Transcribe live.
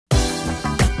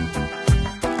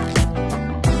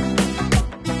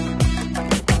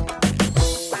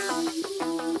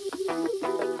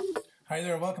Hi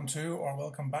there, welcome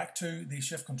back to the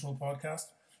Shift Control Podcast.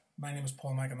 My name is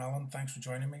Paul McAnallen. Thanks for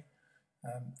joining me.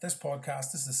 This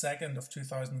podcast is the second of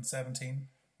 2017,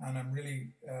 and I'm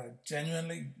really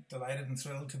genuinely delighted and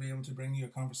thrilled to be able to bring you a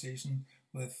conversation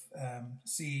with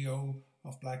CEO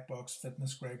of Black Box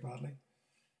Fitness, Greg Bradley.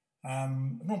 I've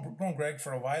known Greg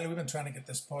for a while. We've been trying to get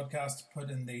this podcast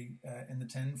put in the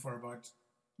tin for about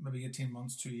maybe 18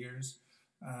 months, 2 years,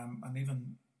 and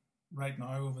even right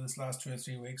now over this last 2 or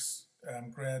 3 weeks.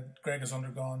 Greg has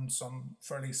undergone some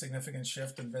fairly significant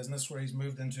shift in business where he's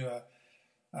moved into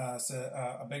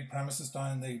a big premises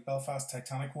down in the Belfast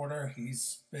Tectonic Quarter.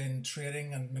 He's been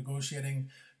trading and negotiating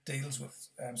deals with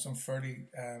some fairly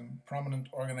prominent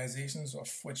organisations, of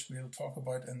which we'll talk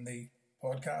about in the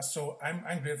podcast. So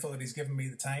I'm grateful that he's given me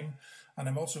the time, and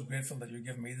I'm also grateful that you're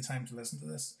giving me the time to listen to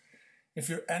this. If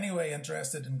you're anyway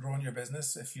interested in growing your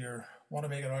business, if you want to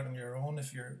make it out on your own,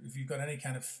 if you've got any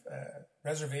kind of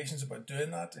reservations about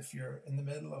doing that, if you're in the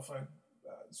middle of a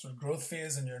sort of growth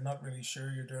phase and you're not really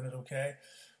sure you're doing it okay,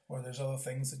 or there's other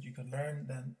things that you could learn,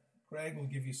 then Greg will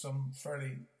give you some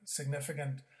fairly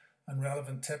significant and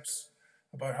relevant tips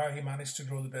about how he managed to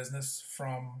grow the business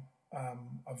from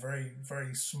a very,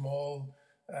 very small,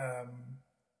 I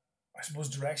suppose,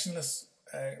 directionless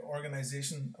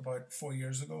organisation about 4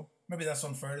 years ago. Maybe that's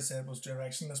unfair to say it was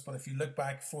directionless, but if you look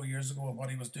back 4 years ago at what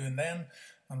he was doing then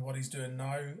and what he's doing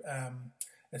now,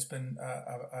 it's been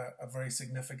a very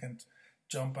significant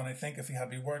jump. And I think if he had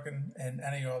been working in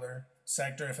any other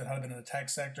sector, if it had been in the tech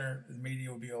sector, the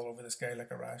media would be all over this guy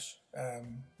like a rash.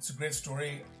 It's a great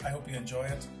story. I hope you enjoy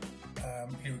it.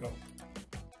 Here we go.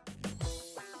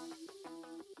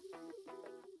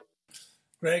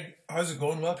 Greg, how's it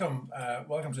going? Welcome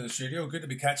to the studio. Good to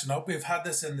be catching up. We've had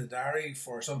this in the diary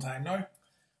for some time now.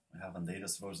 We have indeed. I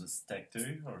suppose it's take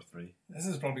 2 or 3. This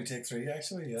is probably take 3,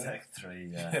 actually. Yeah. Take 3.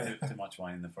 Yeah. Too much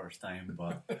wine the first time,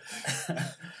 but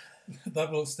that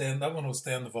one will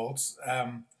stay in the vaults.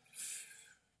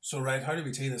 So, right, how do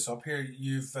we tee this up here?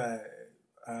 You've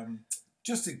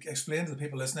just to explain to the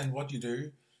people listening what you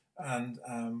do and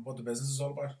what the business is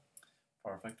all about.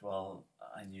 Perfect. Well,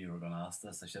 I knew you were going to ask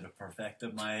this. I should have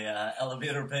perfected my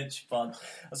elevator pitch, but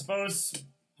I suppose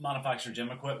manufacture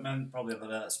gym equipment, probably have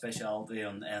a specialty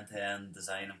on end-to-end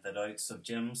design and fit-outs of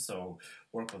gyms, so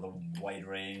work with a wide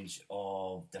range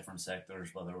of different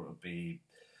sectors, whether it would be,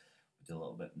 we do a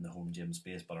little bit in the home gym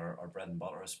space, but our bread and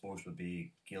butter, I suppose, would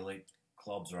be Gaelic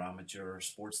clubs or amateur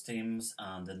sports teams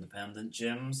and independent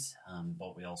gyms,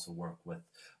 but we also work with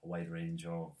a wide range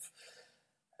of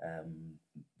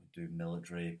do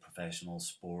military, professional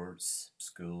sports,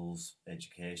 schools,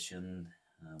 education,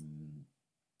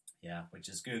 which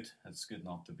is good. It's good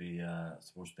not to be, I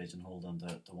suppose, pigeonholed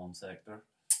into one sector.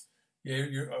 Yeah,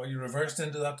 you reversed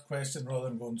into that question rather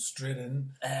than going straight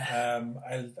in.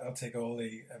 I'll take all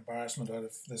the embarrassment out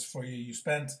of this for you. You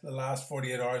spent the last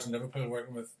 48 hours in Liverpool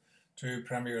working with 2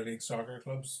 Premier League soccer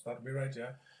clubs. That'd be right,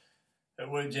 yeah? It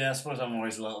would, yeah. I suppose I'm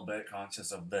always a little bit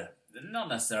conscious of not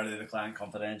necessarily the client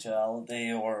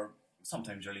confidentiality, or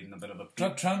sometimes you're leaving a bit of a...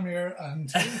 Tranmere and...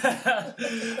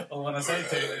 Well, when I say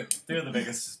two of the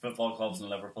biggest football clubs in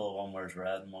Liverpool, one wears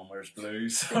red and one wears blue.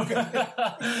 So. Okay.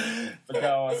 But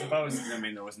no, I suppose,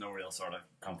 there was no real sort of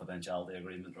confidentiality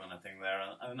agreement or anything there.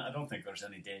 And I don't think there's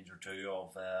any danger too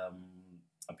of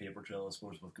a paper trail, I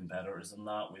suppose, with competitors and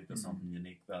that. We've got something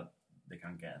unique that they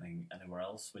can't get anywhere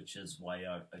else, which is why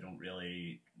I don't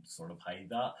really sort of hide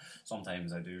that.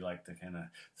 Sometimes I do like to kind of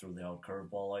throw the odd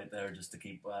curveball out there just to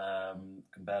keep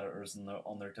competitors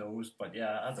on their toes. But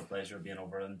yeah, I had the pleasure of being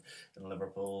over in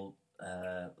Liverpool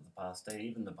the past day,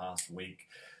 even the past week.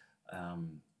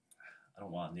 I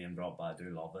don't want to name drop, but I do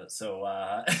love it. So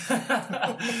I've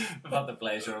had the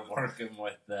pleasure of working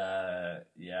with,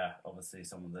 obviously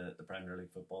some of the Premier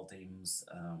League football teams.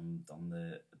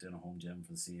 Doing a home gym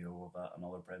for the CEO of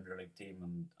another Premier League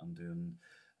team, and doing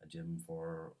a gym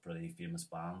for a pretty famous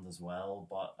band as well.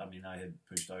 But I mean, I had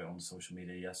pushed out on social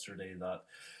media yesterday that,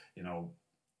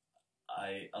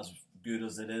 as good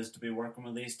as it is to be working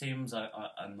with these teams,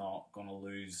 I'm not going to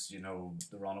lose,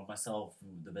 the run of myself.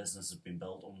 The business has been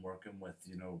built on working with,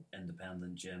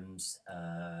 independent gyms,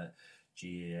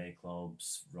 GAA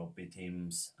clubs, rugby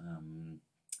teams, and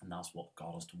that's what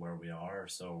got us to where we are.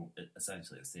 So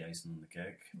essentially it's the icing on the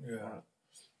cake. Yeah.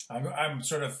 I'm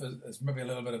sort of, there's maybe a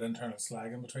little bit of internal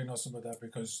slagging between us about that,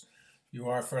 because you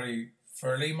are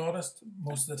fairly modest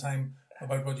most of the time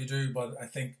about what you do, but I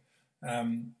think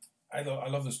I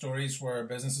love the stories where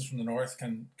businesses from the north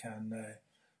can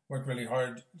work really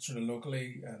hard sort of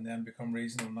locally and then become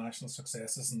regional and national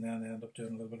successes and then end up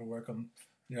doing a little bit of work on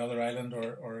the other island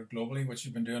or globally, which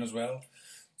you've been doing as well.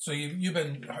 So you've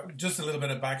been, just a little bit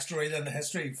of backstory then, the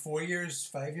history, 4 years,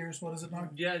 5 years, what is it now?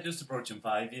 Yeah, just approaching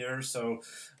 5 years. So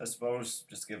I suppose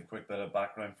just to give a quick bit of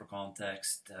background for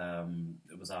context,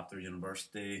 it was after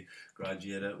university,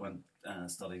 graduated, went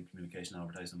studied communication,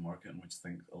 advertising, marketing, which I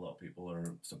think a lot of people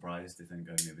are surprised. They think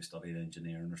I maybe studied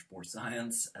engineering or sports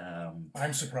science.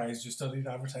 I'm surprised you studied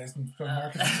advertising and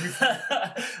marketing.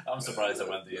 I'm surprised I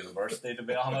went to university, to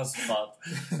be honest. But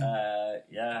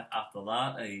yeah, after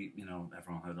that,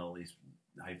 everyone had all these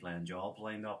high-flying jobs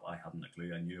lined up. I hadn't a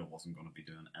clue. I knew I wasn't going to be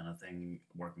doing anything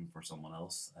working for someone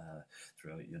else.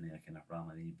 Throughout uni, I kind of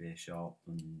ran an eBay shop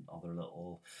and other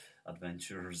little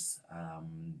adventures.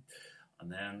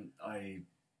 And then I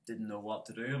didn't know what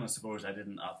to do, and I suppose I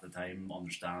didn't at the time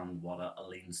understand what a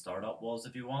lean startup was,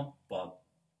 if you want. But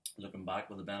looking back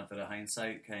with the benefit of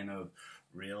hindsight, kind of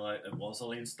realised it was a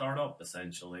lean startup.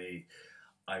 Essentially,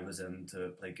 I was in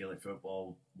to play Gaelic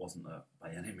football. Wasn't by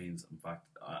any means. In fact,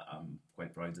 I'm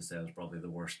quite proud to say I was probably the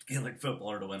worst Gaelic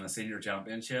footballer to win a senior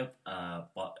championship.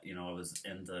 But I was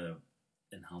into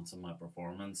enhancing my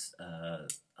performance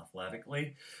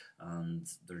athletically, and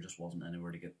there just wasn't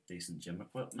anywhere to get decent gym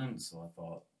equipment. So I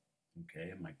thought,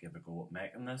 okay, I might give a go at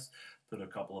making this. Put a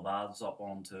couple of ads up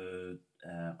onto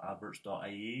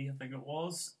adverts.ie, I think it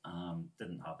was.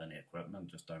 Didn't have any equipment,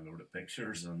 just downloaded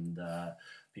pictures, and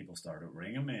people started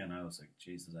ringing me, and I was like,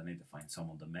 Jesus, I need to find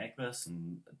someone to make this.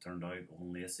 And it turned out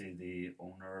Owen Lacey, the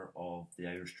owner of the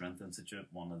Irish Strength Institute,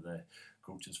 one of the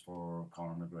coaches for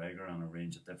Conor McGregor and a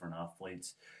range of different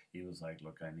athletes, he was like,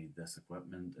 look, I need this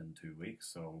equipment in 2 weeks.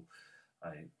 So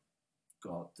I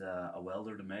got a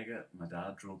welder to make it. My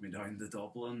dad drove me down to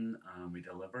Dublin and we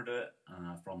delivered it.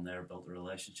 From there, built a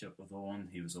relationship with Owen.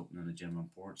 He was opening a gym in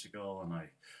Portugal, and I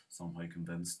somehow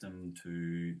convinced him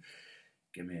to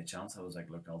give me a chance. I was like,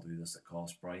 look, I'll do this at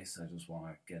cost price. I just want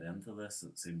to get into this.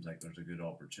 It seems like there's a good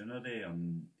opportunity.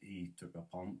 And he took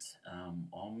a punt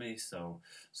on me. So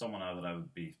someone that I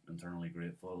would be internally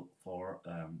grateful for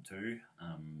too.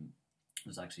 I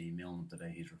was actually emailing him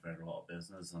today. He's referred a lot of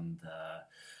business, and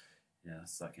yeah,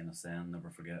 it's that kind of saying, never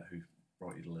forget who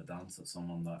brought you to the dance. It's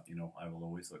someone that, I will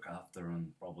always look after,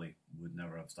 and probably would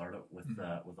never have started with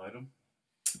without him.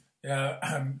 Yeah,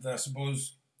 I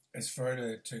suppose it's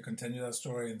fair to continue that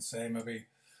story and say maybe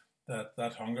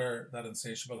that hunger, that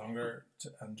insatiable hunger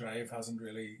and drive hasn't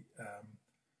really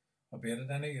abated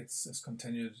any. It's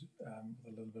continued with a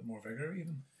little bit more vigour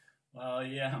even. Well,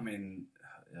 yeah,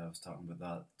 I was talking about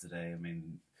that today.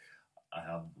 I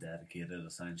have dedicated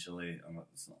essentially, and I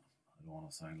don't want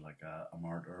to sound like a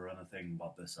martyr or anything,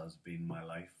 but this has been my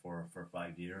life for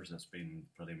 5 years. It's been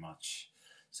pretty much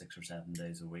 6 or 7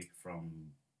 days a week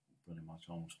from pretty much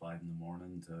almost 5 in the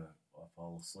morning to I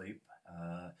fall asleep.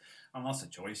 And that's a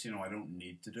choice, I don't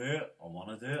need to do it. I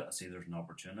want to do it. I see there's an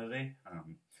opportunity.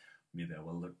 Maybe I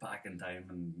will look back in time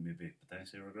and maybe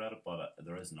potentially regret it, but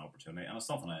there is an opportunity. And it's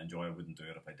something I enjoy. I wouldn't do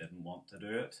it if I didn't want to do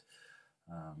it.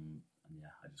 And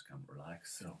yeah, I just can't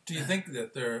relax. So, do you think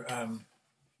that there...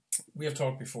 we have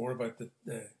talked before about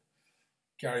the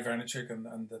Gary Vaynerchuk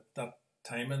and that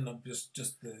timing of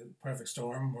just the perfect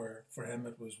storm where for him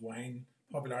it was wine,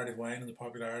 popularity of wine and the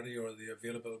popularity or the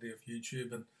availability of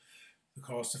YouTube and the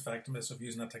cost effectiveness of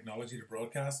using that technology to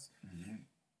broadcast. Mm-hmm.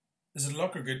 Is it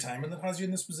luck or good timing that has you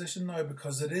in this position now?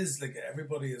 Because it is like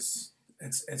everybody is,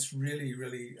 it's really,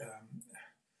 really,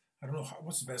 I don't know,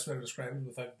 what's the best way to describe it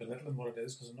without belittling what it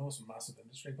is, because I know it's a massive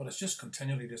industry, but it's just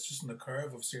continually, it's just in the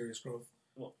curve of serious growth.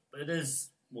 Well, it is.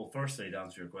 Well, firstly, to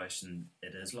answer your question,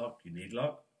 it is luck. You need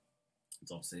luck. It's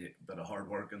obviously a bit of hard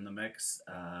work in the mix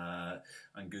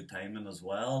and good timing as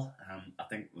well. I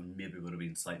think maybe it would have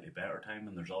been slightly better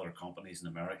timing. There's other companies in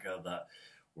America that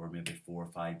were maybe 4 or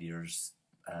 5 years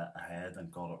ahead and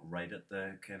got it right at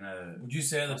the kind of... Would you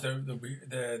say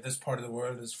that this part of the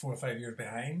world is 4 or 5 years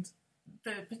behind?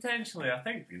 Potentially. I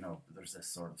think, there's this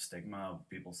sort of stigma.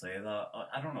 People say that.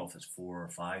 I don't know if it's 4 or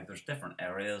 5. There's different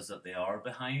areas that they are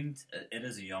behind. It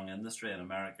is a young industry, and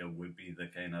America would be the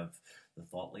kind of the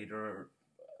thought leader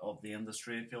of the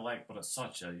industry, if you like, but it's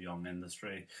such a young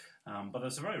industry. But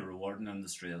it's a very rewarding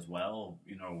industry as well.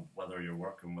 Whether you're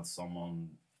working with someone,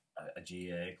 a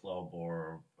GAA club,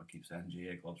 or I keep saying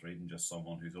GAA clubs, or even just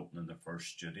someone who's opening their first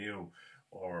studio,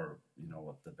 or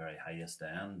at the very highest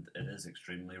end, it is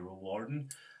extremely rewarding.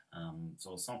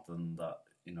 So it's something that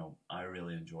I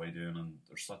really enjoy doing, and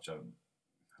there's such a, I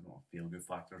don't know, feel good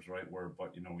factor is the right word,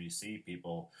 but when you see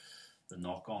people the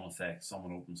knock-on effect.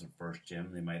 Someone opens their first gym,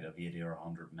 they might have 80 or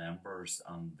 100 members,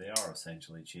 and they are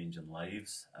essentially changing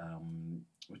lives,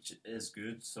 which is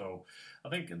good. So I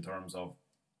think in terms of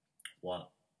what,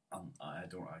 I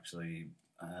don't actually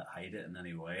hide it in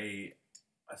any way.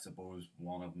 I suppose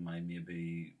one of my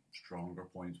maybe stronger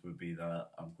points would be that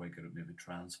I'm quite good at maybe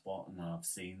trend spotting, and I've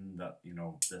seen that, you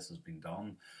know, this has been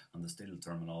done, and the steel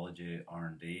terminology,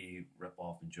 R&D, rip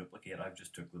off and duplicate. I've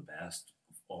just took the best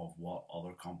of what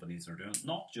other companies are doing,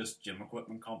 not just gym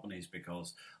equipment companies,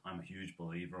 because I'm a huge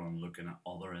believer on looking at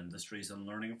other industries and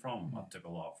learning from. I took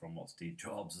a lot from what Steve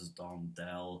Jobs has done,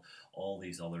 Dell, all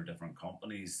these other different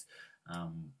companies.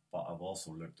 But I've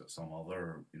also looked at some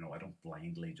other, you know, I don't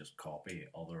blindly just copy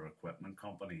other equipment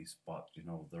companies, but, you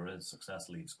know, there is success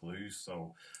leaves clues,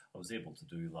 so I was able to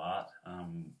do that.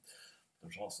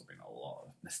 There's also been a lot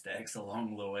of mistakes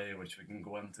along the way, which we can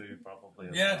go into probably.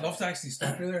 Yeah, I'd love to actually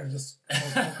stop you there and just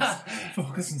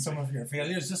focus on some of your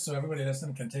failures, just so everybody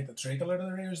listening can take the treacle out of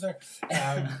their ears there.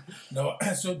 No,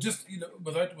 so just, you know,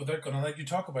 without going on, like you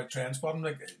talk about trend spotting,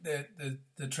 like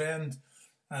the trend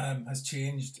has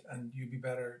changed, and you'd be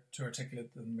better to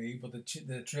articulate than me. But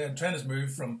the trend has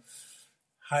moved from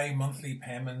high monthly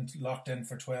payment locked in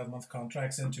for 12-month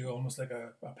contracts into almost like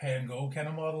a pay and go kind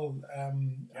of model.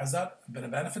 Has that been a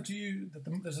benefit to you, that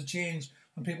there's a change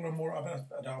and people are more,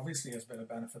 it obviously has been a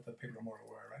benefit that people are more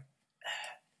aware, right?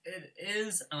 It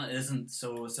is and it isn't.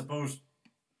 So I suppose,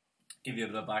 give you a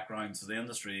bit of background. So the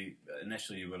industry,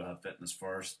 initially you would have had Fitness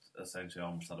First, essentially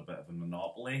almost had a bit of a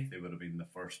monopoly. They would have been the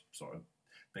first sort of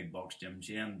big box gym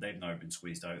chain. They've now been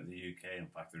squeezed out of the UK. In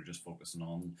fact, they're just focusing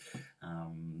on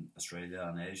Australia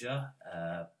and Asia.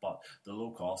 But the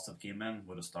low cost have came in,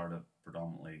 would have started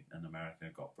predominantly in America,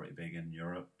 got pretty big in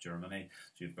Europe, Germany.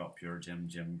 So you've got Pure Gym,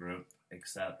 Gym Group,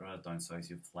 etc. Down south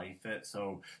you have FlyFit.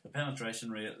 So the penetration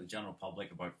rate, the general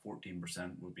public, about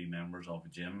 14% would be members of a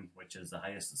gym, which is the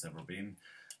highest it's ever been.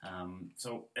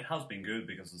 So it has been good,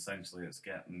 because essentially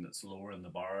it's lowering the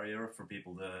barrier for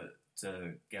people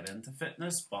to get into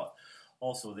fitness. But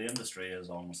also the industry is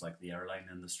almost like the airline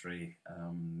industry,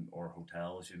 or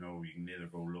hotels. You know, you can either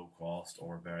go low cost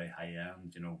or very high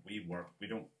end. You know, we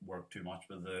don't work too much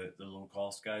with the low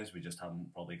cost guys. We just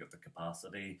haven't probably got the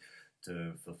capacity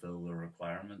to fulfill the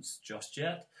requirements just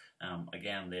yet.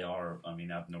 Again, they are, I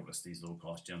mean, I've noticed these low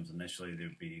cost gyms, initially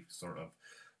they'd be sort of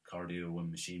cardio and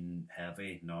machine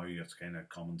heavy. Now it's kind of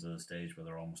coming to the stage where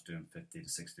they're almost doing 50 to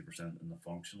 60% in the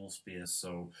functional space.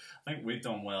 So I think we've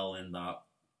done well in that.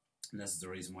 And this is the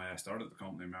reason why I started the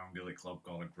company. My own Gaelic club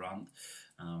got a grant.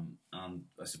 And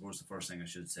I suppose the first thing I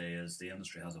should say is the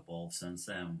industry has evolved since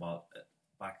then, but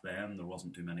back then there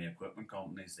wasn't too many equipment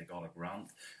companies. They got a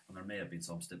grant, and there may have been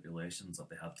some stipulations that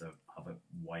they had to have it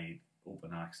wide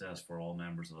open access for all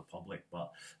members of the public.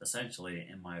 But essentially,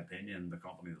 in my opinion, the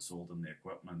company that sold them the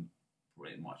equipment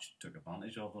pretty much took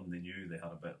advantage of them. They knew they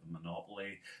had a bit of a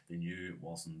monopoly. They knew it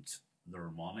wasn't their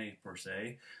money per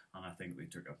se, and I think they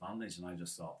took advantage, and I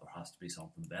just thought there has to be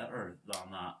something better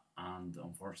than that, and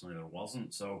unfortunately there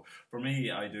wasn't. So for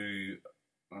me, I do,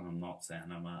 and I'm not saying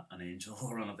I'm an angel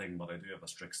or anything, but I do have a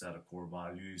strict set of core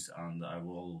values, and I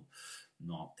will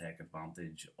not take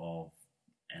advantage of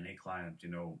any client. You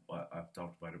know, I've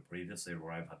talked about it previously,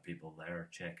 where I've had people there,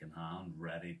 check in hand,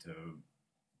 ready to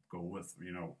go with,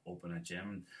 you know, open a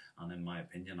gym, and in my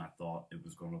opinion I thought it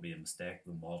was going to be a mistake,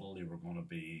 the model they were going to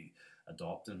be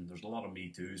adopting. There's a lot of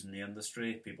Me Too's in the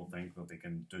industry. People think that they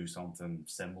can do something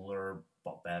similar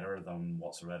but better than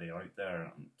what's already out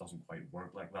there, and it doesn't quite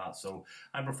work like that. So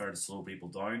I prefer to slow people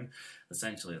down.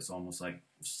 Essentially it's almost like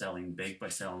selling big by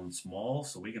selling small.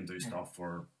 So we can do stuff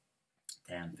for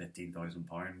 10, 15,000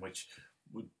 pound, which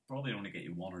would probably only get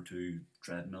you one or two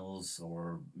treadmills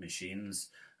or machines,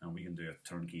 and we can do a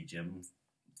turnkey gym.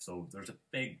 So there's a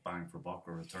big bang for buck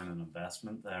or return on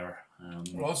investment there.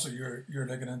 Well, also you're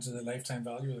looking into the lifetime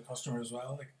value of the customer as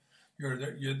well. Like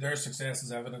their success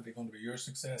is evidently going to be your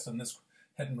success, and this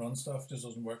hit and run stuff just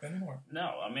doesn't work anymore.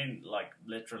 No, I mean, like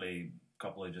literally a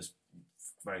couple of just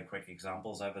very quick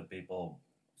examples. I've had people,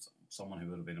 someone who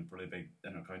would have been a pretty big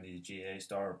inter-county GA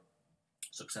star,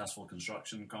 successful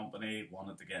construction company,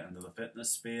 wanted to get into the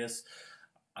fitness space,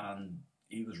 and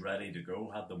he was ready to go,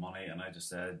 had the money, and I just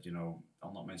said, you know,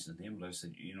 I'll not mention the name, but I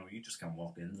said, you know, you just can't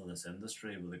walk into this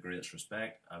industry with the greatest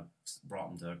respect. I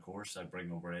brought him to a course, I bring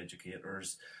over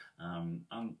educators, and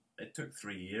it took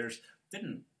 3 years.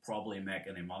 Didn't probably make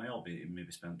any money, albeit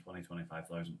maybe spent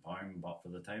 £25,000, but for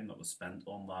the time that was spent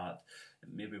on that, it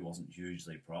maybe wasn't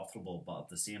hugely profitable. But at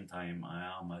the same time,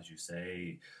 I am, as you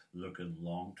say, looking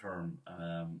long term.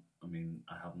 I mean,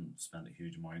 I haven't spent a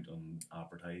huge amount on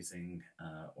advertising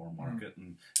or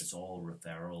marketing. It's all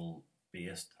referral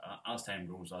based. As time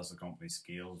goes, as the company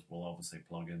scales, we'll obviously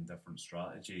plug in different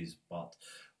strategies. But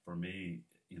for me,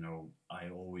 I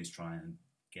always try and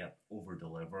get over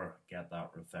deliver, get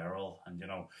that referral, and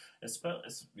it's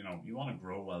you want to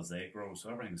grow as they grow, so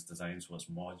everything's designed so it's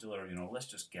modular. Let's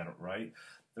just get it right.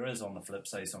 There is, on the flip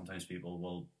side, sometimes people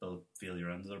will build failure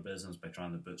into their business by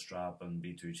trying to bootstrap and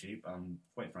be too cheap, and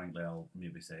quite frankly, I'll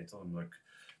maybe say to them, look,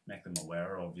 make them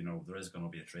aware of, there is going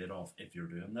to be a trade-off if you're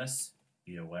doing this.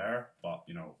 Be aware, but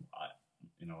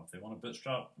if they want to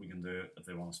bootstrap, we can do it. If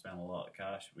they want to spend a lot of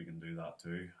cash, we can do that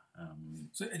too.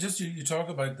 So just you talk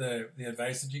about the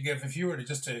advice that you give. If you were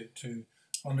to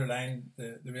underline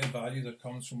the real value that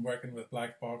comes from working with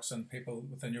Black Box and people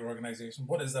within your organisation,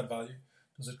 what is that value?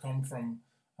 Does it come from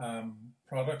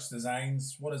products,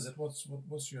 designs? What is it?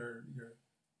 What's your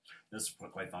This is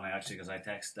quite funny actually, because I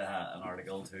texted an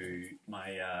article to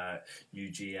my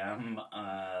UGM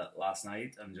last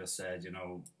night and just said,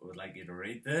 I would like you to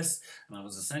read this, and it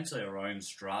was essentially around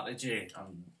strategy.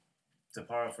 And to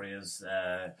paraphrase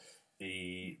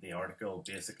the article,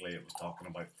 basically it was talking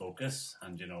about focus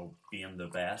and being the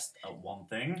best at one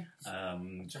thing.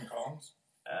 Jim Collins?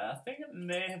 I think it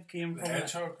may have came the from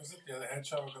hedgehog. Was it the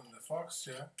hedgehog and the fox?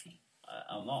 Yeah.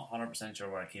 I'm not 100%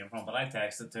 sure where it came from, but I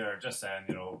texted to her just saying,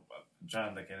 I'm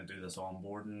trying to kind of do this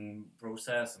onboarding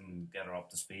process and get her up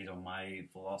to speed on my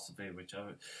philosophy, which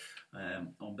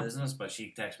on business. But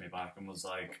she texted me back and was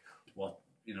like, what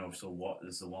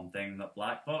is the one thing that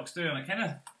Black Box do?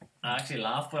 And I actually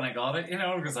laughed when I got it,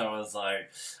 because I was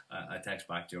like, I text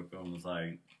back joking and was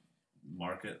like,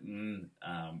 marketing,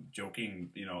 joking,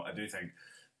 I do think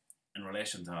in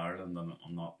relation to Ireland, and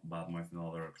I'm not bad-mouthing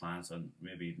other clients and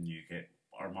maybe even UK,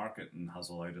 our marketing has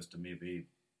allowed us to maybe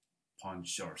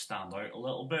punch or stand out a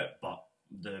little bit, but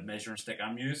the measuring stick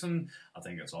I'm using, I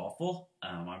think it's awful.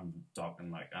 I'm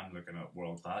talking like I'm looking at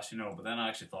world class, but then I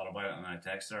actually thought about it and I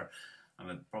texted her, and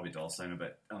it probably does sound a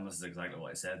bit, and this is exactly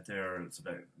what I said to her, it's a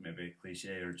bit maybe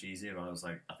cliche or cheesy, but I was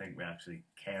like, I think we actually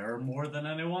care more than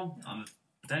anyone, and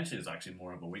potentially it's actually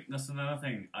more of a weakness than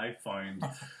anything. I found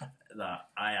that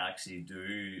I actually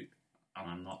do, and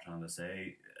I'm not trying to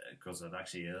say, because it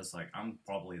actually is, like, I'm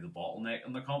probably the bottleneck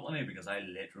in the company because I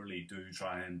literally do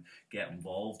try and get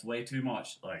involved way too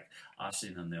much. Like,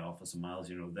 Ashleen in the office and Miles,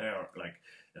 they're like,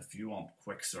 if you want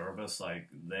quick service, like,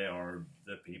 they are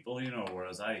the people,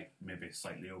 whereas I maybe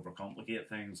slightly overcomplicate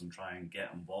things and try and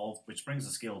get involved, which brings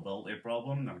a scalability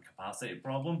problem and a capacity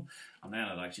problem, and then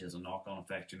it actually has a knock-on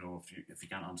effect, if you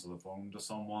can't answer the phone to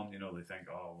someone, they think,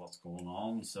 oh, what's going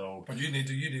on? So, but you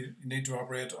need to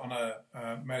operate on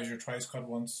a measure twice, cut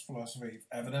once philosophy,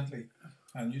 evidently,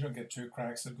 and you don't get two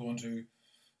cracks at going to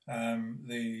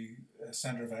the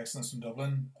Centre of Excellence in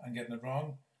Dublin and getting it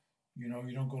wrong. You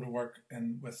don't go to work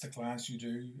with the clients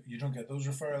you don't get those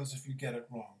referrals if you get it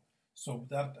wrong. So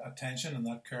that attention and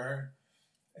that care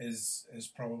is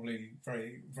probably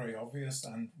very, very obvious,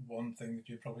 and one thing that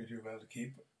you probably do well to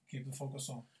keep the focus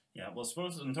on. Yeah, well, I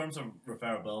suppose in terms of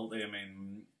referability,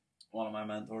 one of my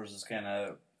mentors is kind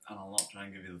of, and I'll not try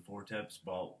and give you the 4 tips,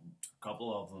 but a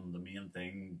couple of them, the main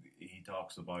thing he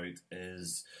talks about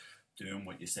is doing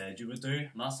what you said you would do.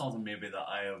 And that's something maybe that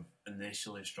I have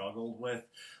initially struggled with.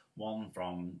 One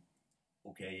from,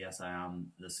 okay, yes, I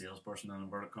am the salesperson in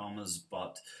inverted commas,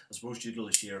 but I suppose due to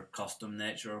the sheer custom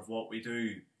nature of what we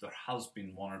do, there has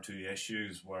been 1 or 2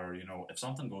 issues where, if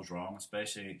something goes wrong,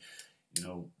 especially, if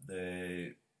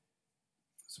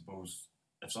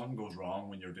something goes wrong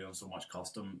when you're doing so much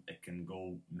custom, it can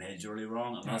go majorly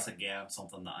wrong. And that's, again,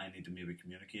 something that I need to maybe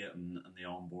communicate in the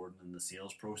onboarding and the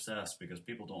sales process, because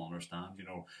people don't understand,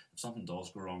 if something does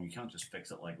go wrong, you can't just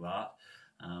fix it like that.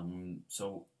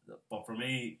 But for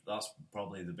me, that's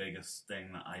probably the biggest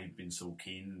thing that I've been so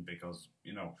keen, because,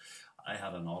 I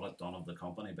had an audit done of the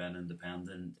company by an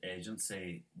independent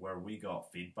agency where we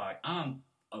got feedback, and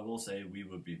I will say we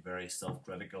would be very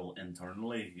self-critical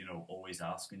internally, always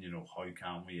asking, how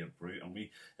can we improve? And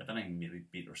we, if anything, maybe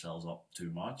beat ourselves up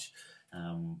too much.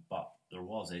 But there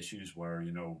was issues where,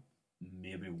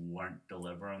 maybe we weren't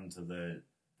delivering to the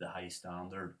high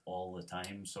standard all the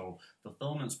time. So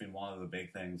fulfillment's been one of the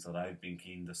big things that I've been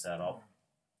keen to set up.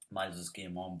 Miles just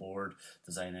came on board,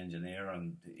 design engineer,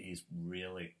 and he's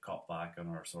really cut back on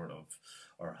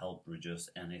or helped reduce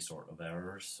any sort of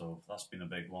errors. So that's been a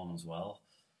big one as well.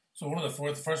 So one of the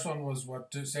 4, the first one was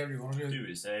what? Say what you want to do. Do what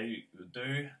you say you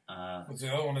do. But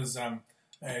the other one is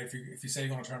if you say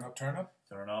you're going to turn up, turn up.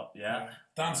 Turn up, yeah.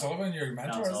 Dan Sullivan, your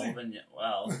mentor, Dan Sullivan, yeah.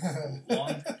 Well,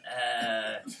 one.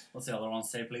 What's the other one?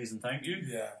 Say please and thank you.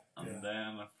 Yeah. And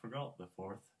then I forgot the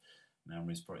 4th.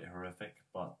 memory's pretty horrific.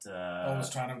 But Always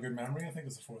trying to have a good memory. I think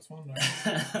it's the fourth one. Right?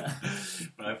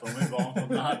 Right, we'll move on from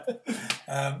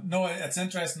that. No, it's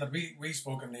interesting that we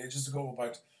spoke ages ago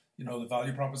about the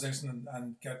value proposition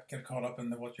and get caught up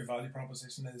in what your value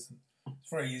proposition is. And it's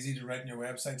very easy to write in your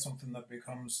website something that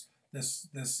becomes this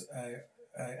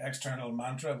external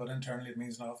mantra, but internally it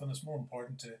means nothing. It's more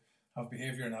important to have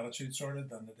behaviour and attitude sorted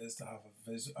than it is to have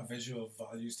a visual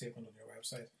value statement on your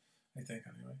website, I think,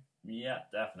 anyway. Yeah,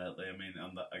 definitely. I mean,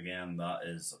 and again, that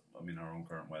is, I mean, our own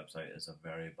current website is a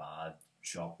very bad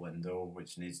shop window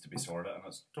which needs to be sorted, and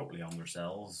it's totally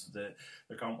undersells the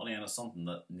company, and it's something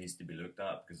that needs to be looked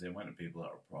at, because the amount of people that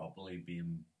are probably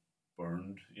being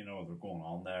burned, they're going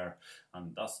on there,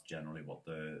 and that's generally what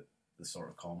the sort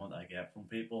of comment I get from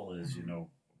people is,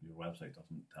 your website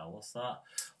doesn't tell us that.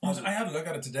 I had a look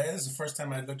at it today. This is the first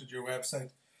time I looked at your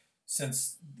website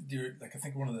since I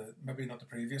think one of the, maybe not the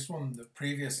previous one, the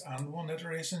previous and one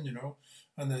iteration,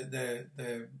 and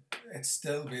the it's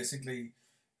still basically,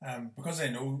 because I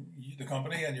know the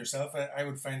company and yourself, I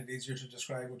would find it easier to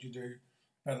describe what you do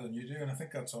better than you do, and I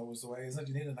think that's always the way, isn't it?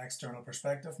 You need an external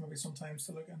perspective maybe sometimes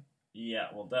to look in. Yeah,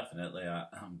 well, definitely.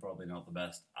 I'm probably not the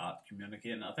best at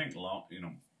communicating. I think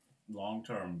long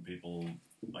term, people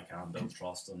I can build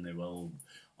trust, and they will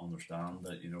understand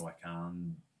that I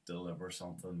can deliver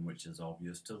something which is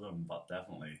obvious to them. But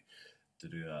definitely, to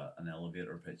do an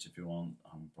elevator pitch, if you want,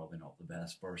 I'm probably not the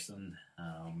best person.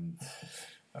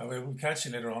 We'll catch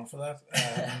you later on for that.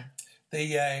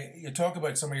 You talk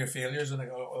about some of your failures, and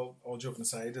all joking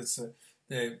aside, it's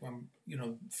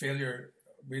failure.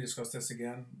 We discussed this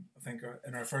again, I think,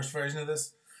 in our first version of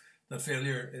this, that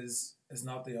failure is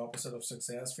not the opposite of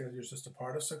success. Failure is just a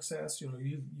part of success.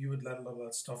 You would let a lot of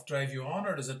that stuff drive you on,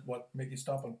 or does it make you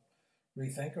stop and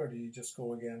rethink, or do you just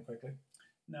go again quickly?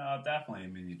 No, definitely. I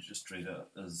mean, you just treat it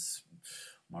as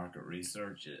market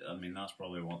research. I mean, that's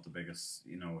probably one of the biggest,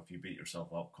 if you beat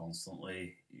yourself up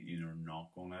constantly, you're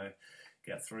not going to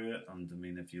get through it. And I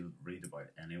mean, if you read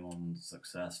about anyone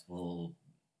successful,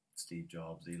 Steve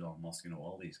Jobs, Elon Musk,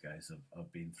 all these guys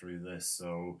have been through this.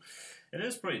 So it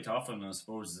is pretty tough, and I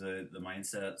suppose the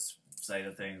mindset side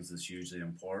of things is hugely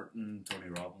important. Tony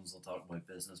Robbins will talk about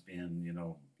business being,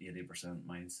 80%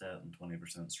 mindset and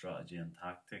 20% strategy and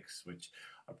tactics, which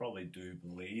I probably do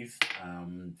believe.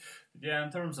 Yeah,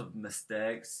 in terms of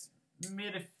mistakes,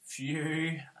 made a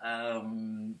few.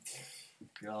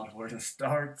 God, where to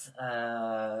start?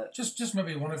 Just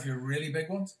maybe one of your really big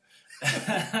ones.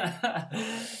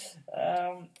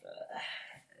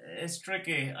 It's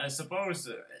tricky, I suppose.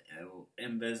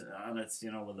 In business, and it's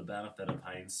with the benefit of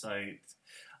hindsight,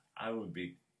 I would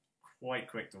be quite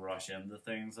quick to rush into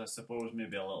things. I suppose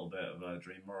maybe a little bit of a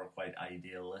dreamer, or quite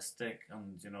idealistic,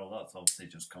 and that's obviously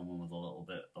just coming with a little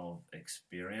bit of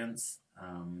experience.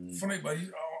 Funny, but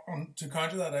to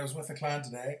counter that, I was with a client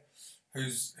today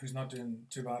who's not doing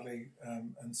too badly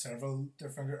in several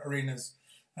different arenas,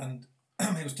 and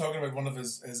he was talking about one of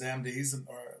his MDs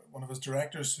or one of his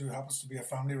directors who happens to be a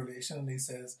family relation, and he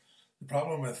says the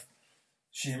problem with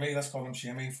Shamey, let's call him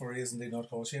Shamey, for he is indeed not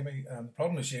called Shamey. The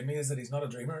problem with Shamey is that he's not a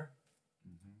dreamer.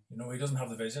 Mm-hmm. He doesn't have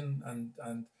the vision,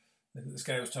 and this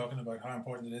guy was talking about how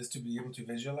important it is to be able to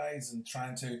visualize and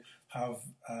trying to have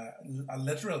a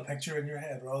literal picture in your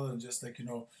head rather than just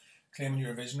claiming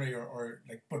you're a visionary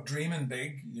but dreaming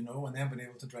big, and then being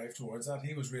able to drive towards that.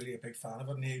 He was really a big fan of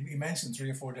it, and he mentioned 3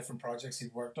 or 4 different projects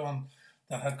he'd worked on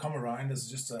that had come around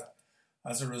as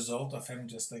a result of him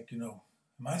just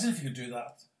imagine if you could do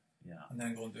that. Yeah. And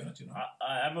then go and do it,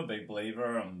 I'm a big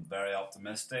believer. I'm very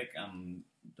optimistic, and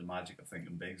The Magic of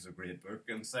Thinking Big is a great book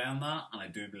in saying that, and I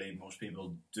do believe most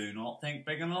people do not think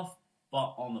big enough.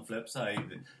 But on the flip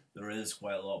side, there is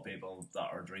quite a lot of people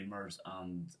that are dreamers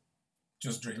and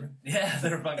just dreaming. Yeah,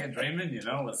 they're fucking dreaming, It's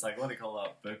like, what do you call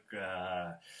that book?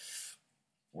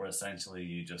 Where essentially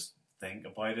you just think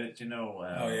about it, oh,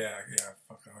 yeah.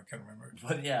 Fuck, I can't remember.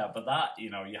 But that,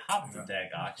 you have to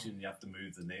take action, you have to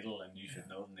move the needle, and you should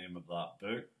know the name of that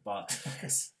book. But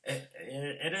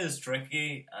it is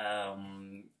tricky.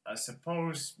 I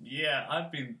suppose,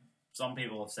 some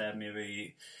people have said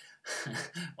maybe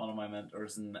one of my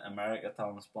mentors in America,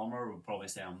 Thomas Plummer, would probably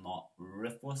say I'm not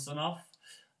ruthless enough.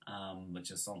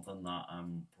 Which is something that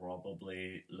I'm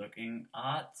probably looking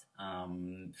at,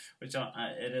 which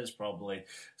it is probably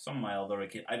some of my other.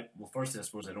 Firstly, I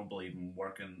suppose I don't believe in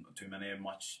working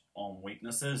much on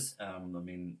weaknesses. I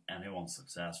mean, anyone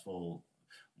successful,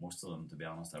 most of them, to be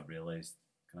honest, I've realised.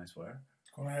 Can I swear?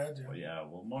 Go ahead. Yeah.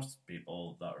 Well, most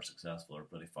people that are successful are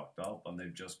pretty fucked up, and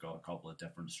they've just got a couple of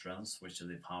different strengths which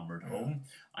they've hammered home.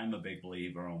 I'm a big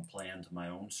believer on playing to my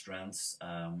own strengths.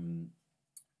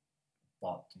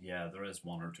 But yeah, there is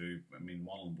one or two. I mean,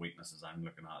 one of the weaknesses I'm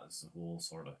looking at is the whole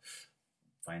sort of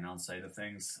finance side of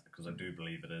things, because I do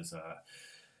believe it is a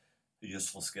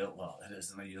useful skill. Well, it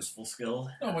isn't a useful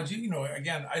skill. No, but you know,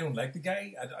 again, I don't like the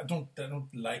guy. I don't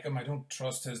like him. I don't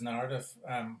trust his narrative.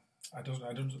 I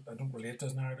don't relate to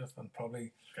his narrative, and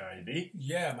probably Gary Vee.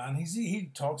 yeah, man.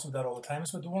 He talks about that all the time.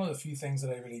 But one of the few things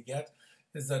that I really get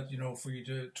is that, you know, for you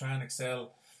to try and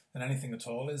excel in anything at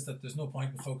all, is that there's no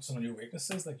point in focusing on your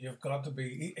weaknesses. Like, you've got to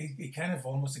be. He kind of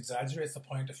almost exaggerates the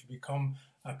point. If you become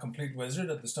a complete wizard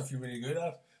at the stuff you're really good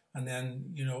at, and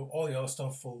then, you know, all the other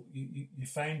stuff will you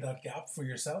find that gap for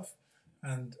yourself,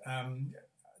 and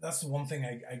that's the one thing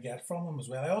I get from him as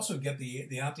well. I also get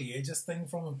the anti-ageist thing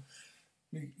from him.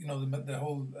 You know, the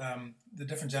whole the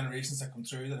different generations that come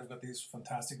through that have got these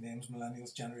fantastic names: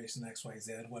 millennials, Generation X, Y,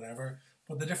 Z, whatever.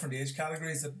 But the different age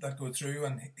categories that go through,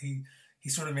 and he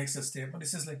sort of makes this statement. He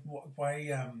says, like, why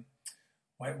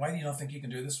do you not think you can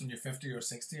do this when you're 50 or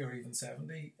 60 or even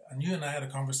 70? And you and I had a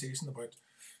conversation about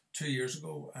 2 years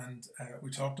ago, and we're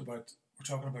talking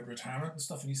about retirement and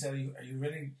stuff. And you said, "Are you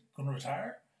really going to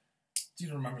retire?" Do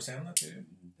you remember saying that to you?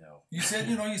 No. You said,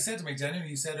 you said to me genuinely,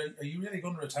 you said, "Are you really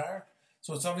going to retire?"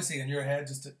 So it's obviously in your head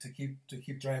just to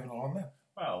keep driving on then.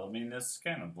 Well, I mean, it's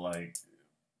kind of like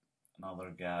another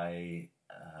guy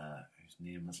whose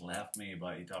name has left me,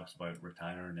 but he talks about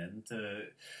retiring into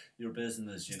your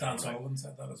business. Dan Sullivan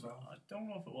said that as well. I don't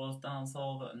know if it was Dan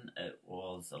Sullivan.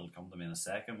 It'll come to me in a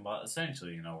second, but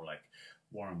essentially, you know, like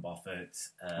Warren Buffett,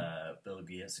 Bill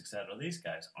Gates, etc. These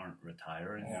guys aren't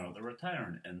retiring. You know, they're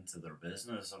retiring into their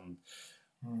business. And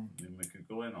I mean, we could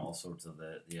go in all sorts of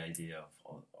the idea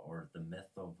of or the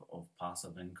myth of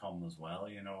passive income as well.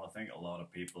 You know, I think a lot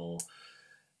of people,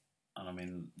 and I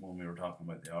mean, when we were talking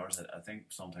about the hours, I think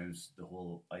sometimes the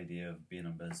whole idea of being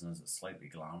in business is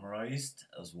slightly glamorized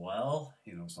as well.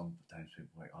 You know, sometimes people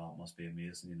are like, oh, it must be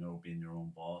amazing, you know, being your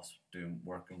own boss,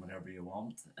 working whenever you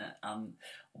want. And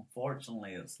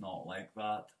unfortunately, it's not like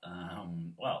that.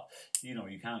 Well, you know,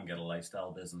 you can get a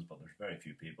lifestyle business, but there's very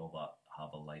few people that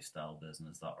have a lifestyle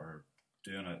business that are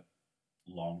doing it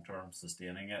long term,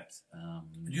 sustaining it.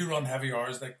 You run heavy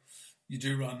hours, like you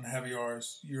do run heavy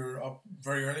hours. You're up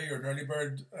very early. You're an early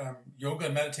bird. Yoga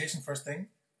and meditation first thing.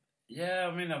 Yeah,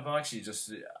 I mean, I've actually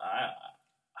just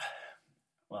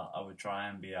I would try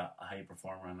and be a high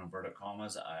performer in inverted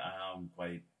commas. I am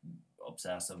quite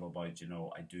obsessive about, you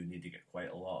know, I do need to get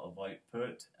quite a lot of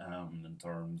output in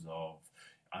terms of,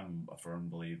 I'm a firm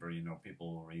believer, you know,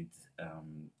 people read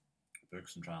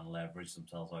books and try and leverage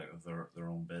themselves out of their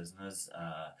own business.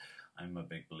 I'm a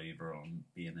big believer on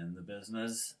being in the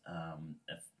business.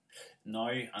 Now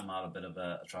I'm at a bit of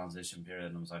a transition period,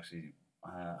 and I was actually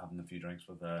having a few drinks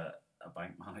with a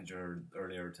bank manager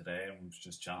earlier today, and was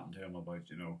just chatting to him about,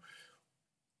 you know,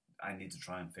 I need to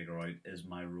try and figure out, is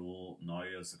my role now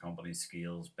as the company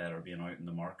scales better being out in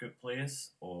the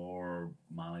marketplace or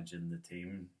managing the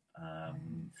team?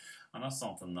 And that's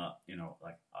something that, you know,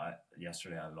 like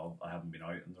yesterday I haven't been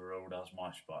out on the road as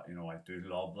much, but, you know, I do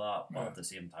love that. But at the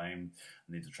same time,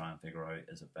 I need to try and figure out,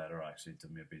 is it better actually to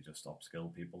maybe just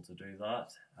upskill people to do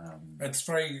that? It's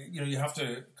very, you know, you have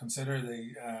to consider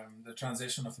the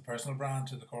transition of the personal brand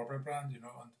to the corporate brand, you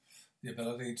know, and the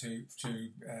ability to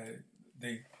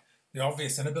the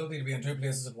obvious inability to be in two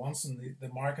places at once, and the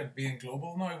market being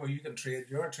global now, where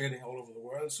you're trading all over the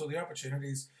world. So the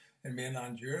opportunities in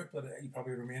mainland Europe, but you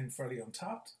probably remain fairly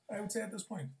untapped, I would say, at this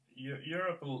point.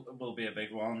 Europe will be a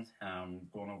big one.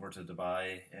 Going over to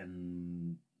Dubai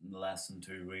in less than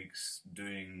 2 weeks,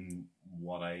 doing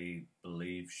what I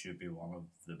believe should be one of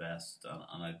the best,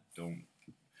 and I don't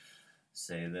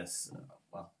say this,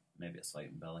 well, maybe a slight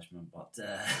embellishment, but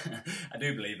I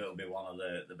do believe it will be one of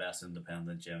the best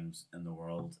independent gyms in the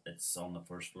world. It's on the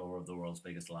first floor of the world's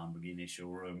biggest Lamborghini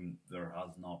showroom. There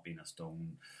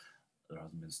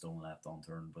hasn't been stone left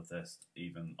unturned with this.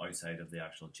 Even outside of the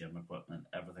actual gym equipment,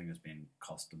 everything has been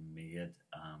custom made,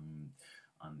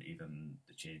 and even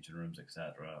the changing rooms,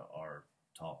 etc., are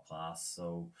top class.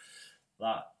 So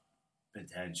that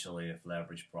potentially, if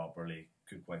leveraged properly,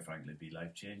 could quite frankly be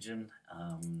life changing.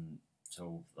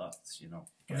 So that's, you know.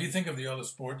 If you think of the other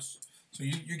sports, so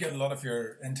you get a lot of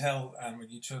your intel when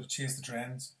you sort of chase the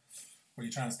trends, where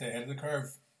you try and stay ahead of the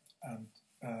curve and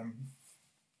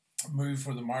move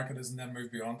where the market is, and then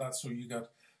move beyond that. So you got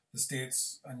the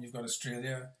States and you've got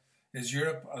Australia. Is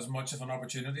Europe as much of an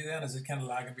opportunity then? Is it kind of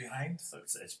lagging behind? So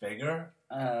it's bigger.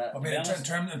 I mean,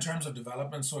 in terms of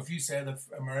development. So if you say that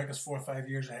America's 4 or 5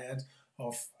 years ahead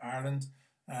of Ireland,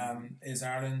 is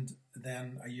Ireland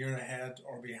then a year ahead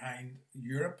or behind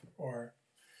Europe, or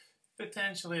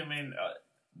potentially? I mean,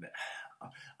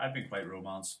 I've been quite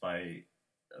romanced by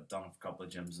I've done a couple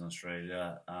of gyms in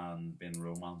Australia and been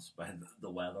romanced by the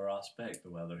weather aspect. The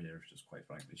weather here is just quite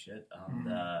frankly shit. And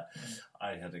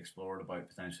I had explored about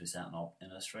potentially setting up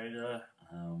in Australia.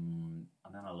 And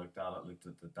then I looked at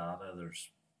the data. There's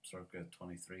circa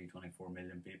 23, 24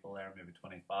 million people there, maybe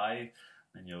 25.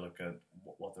 And you look at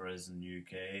what there is in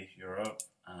UK, Europe,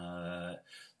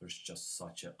 there's just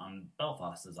such a... And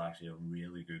Belfast is actually a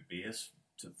really good base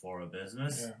for a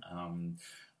business. Yeah.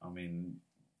 I mean,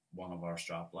 one of our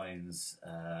strap lines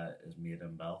is made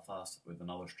in Belfast, with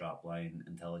another strap line,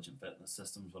 Intelligent Fitness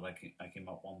Systems, what I came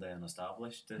up one day and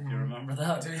established. If you remember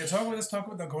that. Do you talk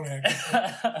about that? Go ahead.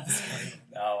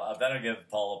 No, I better give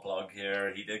Paul a plug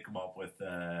here. He did come up with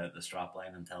the strap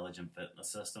line, Intelligent Fitness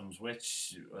Systems,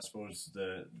 which I suppose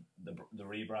the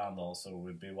rebrand also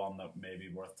would be one that may be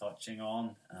worth touching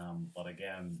on. But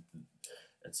again,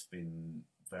 it's been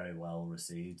very well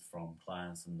received from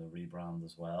clients in the rebrand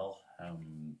as well.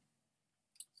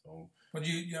 But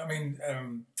I mean,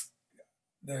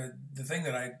 the thing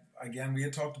that we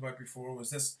had talked about before was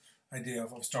this idea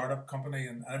of a startup company,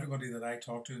 and everybody that I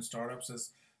talk to in startups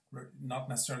is not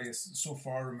necessarily so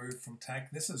far removed from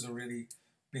tech. This is a really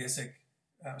basic.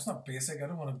 It's not basic. I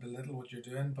don't want to belittle what you're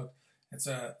doing, but it's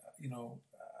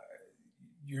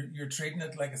you're treating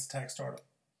it like it's a tech startup.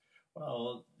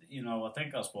 Well, I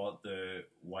think that's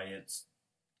why it's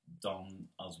done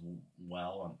as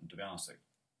well. And to be honest,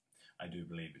 I do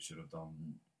believe it should have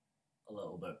done a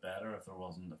little bit better if there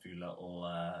wasn't a few little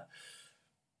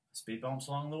speed bumps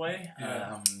along the way.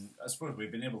 Yeah. I suppose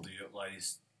we've been able to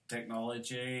utilise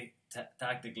technology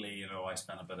tactically. I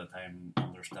spent a bit of time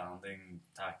understanding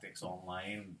tactics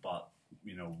online, but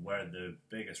where the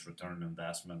biggest return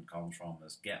investment comes from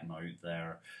is getting out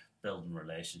there, building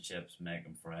relationships,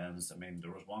 making friends. I mean,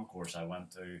 there was one course I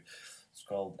went to, it's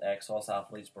called Exos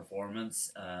Athletes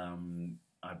Performance.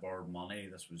 I borrowed money,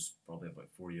 this was probably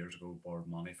about 4 years ago, borrowed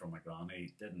money from my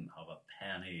granny, didn't have a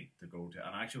penny to go to,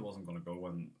 and I actually wasn't going to go,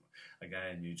 when a guy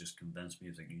I knew just convinced me, he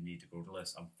was like, you need to go to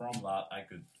this, and from that, I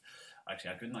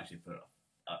couldn't actually put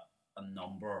a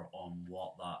number on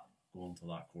what going to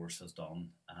that course has done.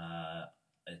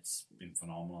 It's been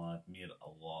phenomenal. I've made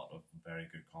a lot of very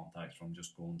good contacts from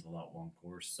just going to that one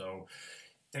course. So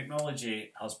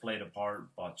technology has played a part,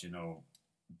 but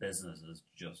business is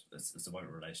just it's about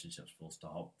relationships, full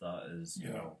stop. That is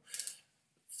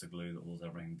it's the glue that holds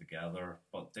everything together.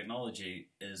 But technology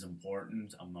is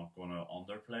important. I'm not going to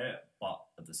underplay it, but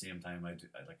at the same time,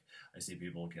 I see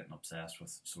people getting obsessed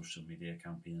with social media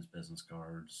campaigns, business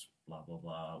cards, blah blah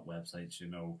blah, websites.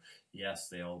 Yes,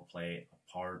 they all play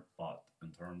a part, but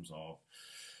in terms of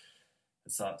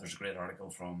there's a great article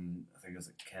from, I think it's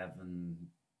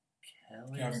Kevin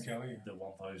Kelly, the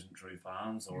 1,000 True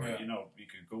Fans, or you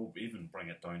could go even bring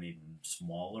it down even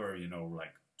smaller.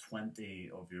 Like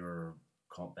 20 of your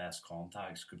best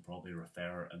contacts could probably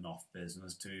refer enough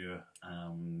business to you.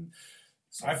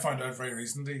 I found out very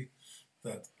recently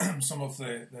that some of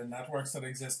the networks that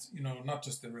exist, not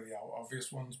just the really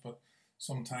obvious ones, but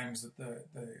sometimes that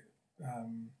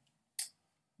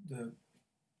the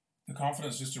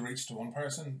confidence just to reach to one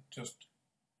person just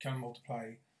can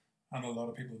multiply. And a lot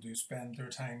of people do spend their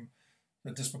time,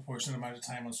 a disproportionate amount of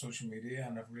time on social media,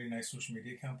 and have really nice social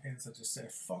media campaigns that just say,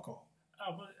 fuck all.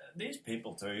 Oh, but these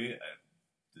people too,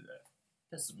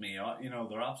 pisses me off.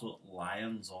 They're absolute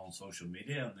lions on social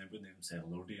media, and they wouldn't even say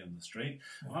hello to you in the street.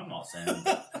 And I'm not saying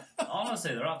that.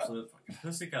 Honestly, they're absolute fucking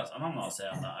pussycats. And I'm not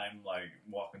saying that I'm like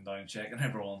walking down checking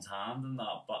everyone's hand and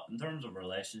that, but in terms of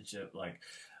relationship,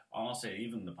 honestly,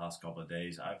 even the past couple of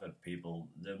days, I've had people,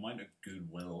 the amount of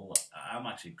goodwill, I'm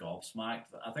actually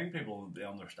gobsmacked. I think people, they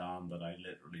understand that I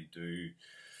literally do,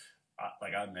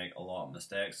 I make a lot of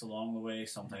mistakes along the way,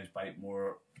 sometimes bite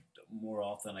more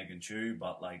often than I can chew,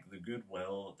 but the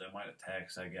goodwill, the amount of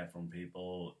texts I get from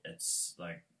people, it's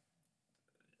it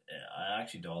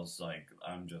actually does,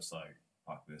 I'm just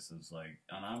fuck, this is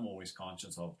and I'm always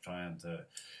conscious of trying to,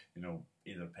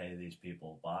 either pay these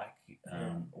people back,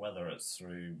 whether it's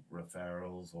through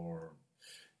referrals or,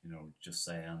 just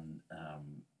saying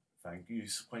thank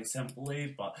yous quite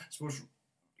simply. But I suppose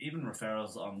even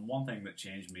referrals, one thing that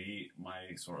changed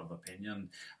my sort of opinion,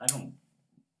 I don't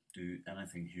do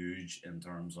anything huge in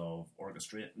terms of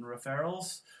orchestrating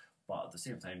referrals, but at the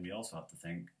same time, you also have to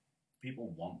think,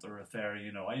 people want to refer.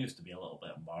 I used to be a little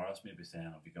bit embarrassed, maybe saying,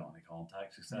 have you got any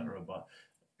contacts, etc. But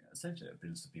essentially it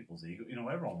appeals to people's ego.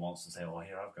 Everyone wants to say, oh,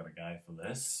 here, I've got a guy for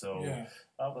this. So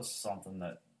that was something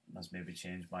that has maybe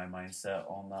changed my mindset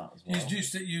on that as well.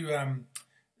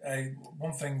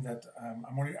 one thing that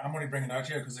I'm only bringing out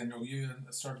here because I know you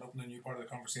and started opening a new part of the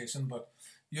conversation, but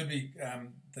you'd be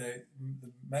the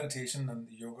meditation and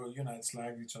the yoga. You and I had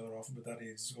slagged each other off about that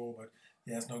ages ago, but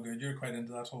yeah, it's no good. You're quite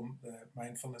into that whole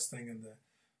mindfulness thing and the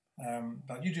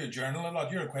but you do a journal a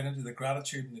lot. You're quite into the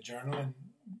gratitude and the journaling.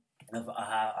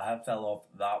 I have fell off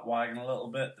that wagon a little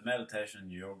bit. The meditation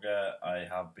and yoga I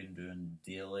have been doing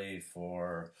daily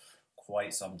for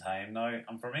quite some time now,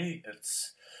 and for me,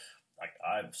 it's like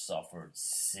I've suffered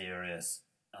serious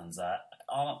anxiety,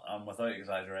 and without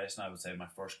exaggeration, I would say my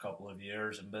first couple of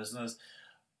years in business.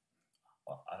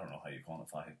 Well, I don't know how you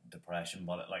quantify depression,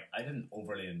 but I didn't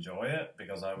overly enjoy it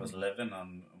because I was living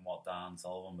on what Dan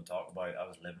Sullivan would talk about. I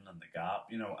was living in the gap,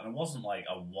 and it wasn't like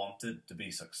I wanted to be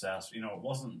successful. It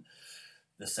wasn't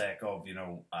the sake of,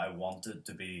 I wanted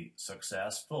to be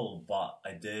successful, but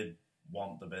I did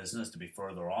want the business to be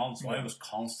further on. So I was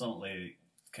constantly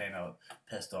kind of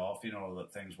pissed off, that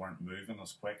things weren't moving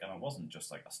as quick. And it wasn't just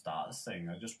like a status thing.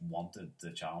 I just wanted the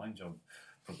challenge of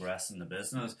progressing the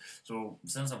business. So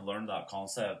since I've learned that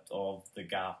concept of the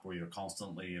gap where you're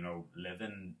constantly,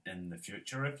 living in the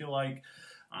future, if you like,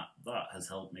 that has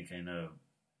helped me kind of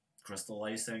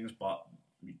crystallize things. But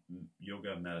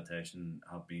yoga and meditation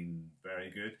have been very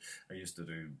good. I used to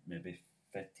do maybe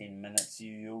 15 minutes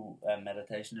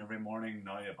meditation every morning.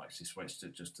 Now I've actually switched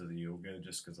it just to the yoga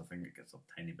just because I think it gets a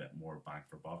tiny bit more bang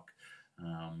for buck.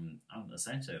 And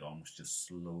essentially it almost just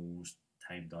slows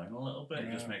time down a little bit.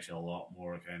 It just makes you a lot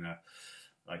more kind of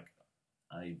like,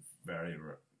 I very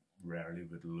rarely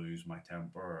would lose my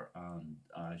temper, and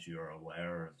as you're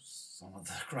aware, some of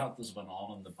the crap that's been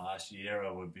on in the past year, I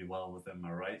would be well within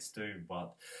my rights to,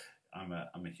 but I'm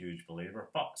a huge believer,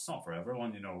 but it's not for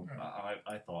everyone,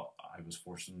 I thought I was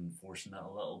forcing it a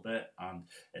little bit, and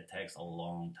it takes a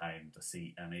long time to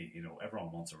see any,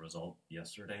 everyone wants a result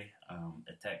yesterday.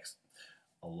 It takes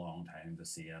a long time to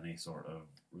see any sort of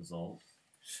result.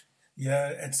 Yeah,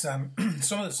 it's some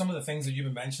of the things that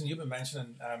you've been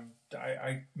mentioning.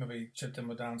 I maybe chipped in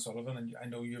with Dan Sullivan, and I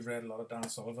know you've read a lot of Dan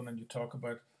Sullivan, and you talk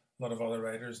about a lot of other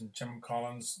writers and Jim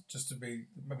Collins, just to be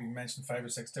maybe mention 5 or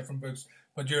 6 different books.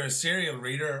 But you're a serial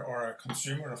reader or a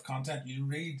consumer of content. You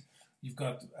read. You've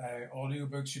got audio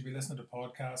books. You'll be listening to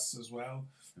podcasts as well.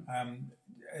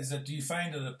 Do you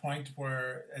find at a point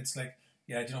where it's like,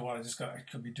 yeah, do you know what? I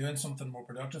could be doing something more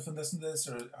productive than this and this,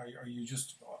 or are you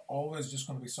just always just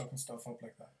going to be sucking stuff up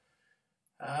like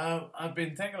that? I've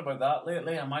been thinking about that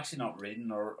lately. I'm actually not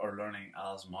reading or learning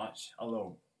as much.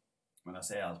 Although, when I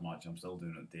say as much, I'm still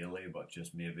doing it daily, but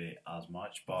just maybe as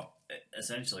much. But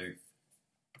essentially,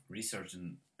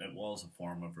 researching, it was a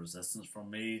form of resistance for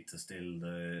me, to steal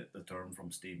the term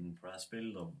from Stephen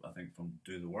Pressfield, I think from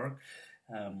Do the Work.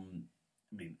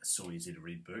 It's so easy to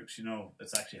read books,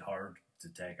 it's actually hard to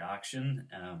take action.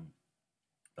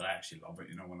 But I actually love it,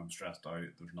 when I'm stressed out,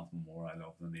 there's nothing more I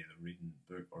love than either reading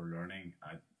a book or learning.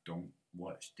 I don't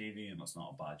watch TV, and it's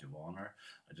not a badge of honour.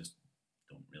 I just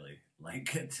don't really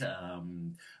like it. I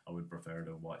would prefer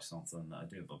to watch something. I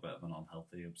do have a bit of an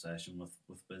unhealthy obsession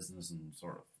with business and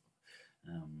sort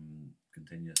of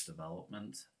continuous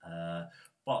development.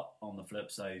 But on the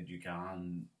flip side,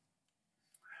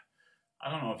 I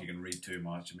don't know if you can read too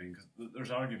much. Because there's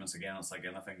arguments against, like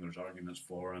anything, there's arguments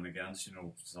for and against.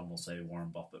 Some will say Warren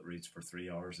Buffett reads for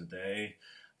 3 hours a day.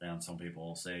 Then some people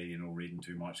will say, reading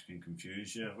too much can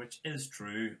confuse you, which is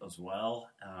true as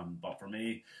well. But for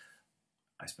me,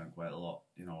 I spent quite a lot.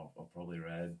 I've probably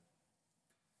read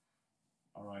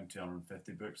around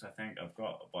 250 books, I think. I've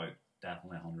got about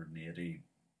definitely 180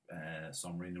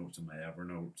 summary notes in my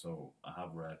Evernote, so I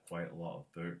have read quite a lot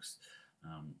of books.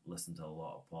 Listen to a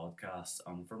lot of podcasts,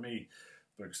 and for me,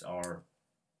 books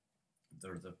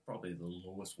they're probably the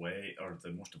lowest way or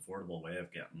the most affordable way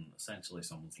of getting essentially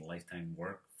someone's lifetime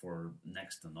work for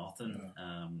next to nothing.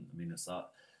 It's that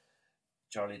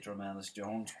Charlie Tremendous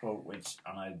Jones quote,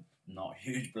 and I'm not a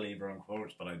huge believer in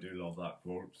quotes, but I do love that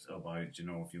quote about,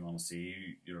 if you want to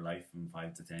see your life in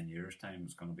 5 to 10 years' time,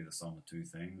 it's going to be the sum of 2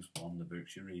 things. 1, the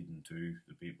books you read, and 2,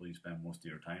 the people you spend most of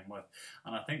your time with.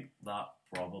 And I think that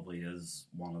probably is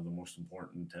one of the most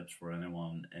important tips for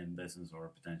anyone in business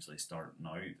or potentially starting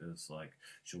out, is like,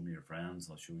 show me your friends,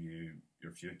 I'll show you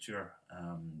your future.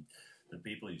 The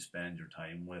people you spend your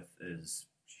time with is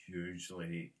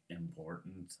hugely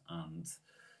important, and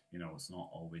it's not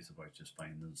always about just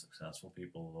finding successful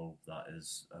people, though that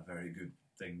is a very good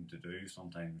thing to do.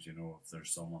 Sometimes, if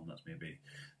there's someone that's maybe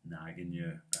nagging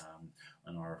you,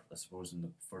 I suppose in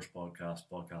the first podcast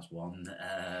 1,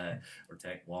 or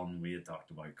take 1, we had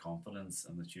talked about confidence,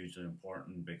 and it's hugely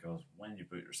important, because when you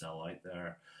put yourself out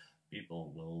there,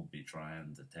 people will be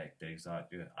trying to take digs at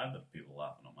you. I've had people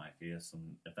laughing at my face,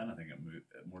 and if anything,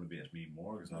 it motivates me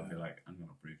more because I'll be like, I'm going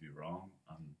to prove you wrong,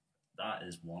 and that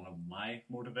is one of my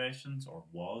motivations, or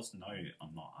was. Now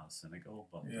I'm not as cynical,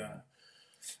 but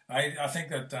I think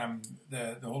that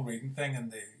the whole reading thing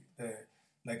and the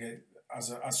like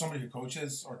as somebody who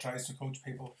coaches or tries to coach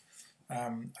people, I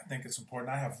think it's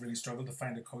important. I have really struggled to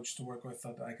find a coach to work with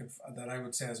that I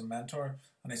would say as a mentor,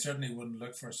 and I certainly wouldn't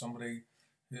look for somebody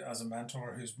as a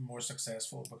mentor who's more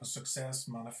successful, because success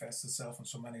manifests itself in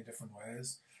so many different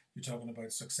ways. You're talking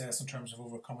about success in terms of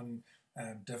overcoming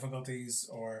difficulties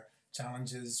or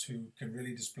challenges, who can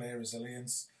really display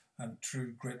resilience and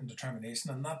true grit and determination,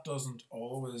 and that doesn't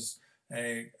always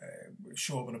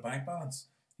show up in a bank balance,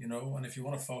 and if you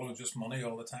want to follow just money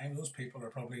all the time, those people are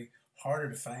probably harder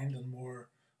to find and more,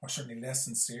 or certainly less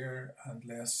sincere and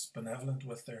less benevolent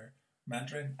with their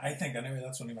mentoring. I think anyway,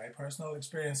 that's only my personal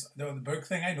experience. The book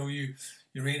thing, I know you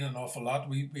read an awful lot.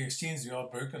 We exchange the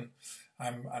odd book, and I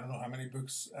don't know how many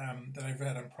books that I've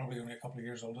read. I'm probably only a couple of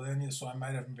years older than you, so I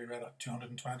might even be read at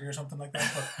 220 or something like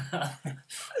that.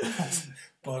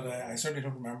 But I certainly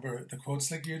don't remember the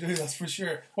quotes like you do, that's for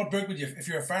sure. What book would you, if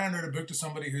you're a fan of a book to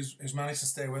somebody who's managed to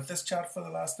stay with this chat for the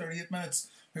last 38 minutes,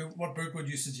 what book would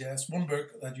you suggest? One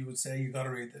book that you would say, you got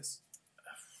to read this.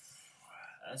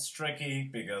 It's tricky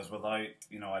because without,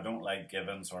 I don't like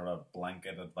giving sort of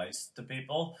blanket advice to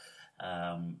people.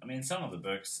 I mean, some of the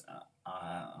books,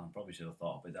 I probably should have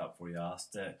thought about that before you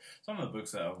asked it. Some of the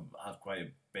books that have had quite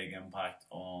a big impact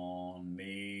on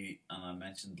me, and I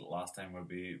mentioned last time, would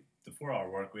be The 4 Hour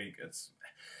Workweek. It's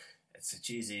a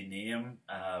cheesy name,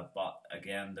 but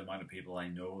again, the amount of people I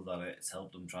know that it's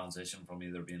helped them transition from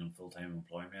either being in full-time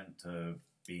employment to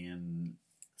being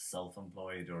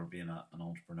self-employed or being an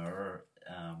entrepreneur.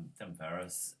 Tim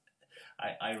Ferriss,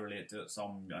 I relate to it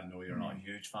some. I know you're not a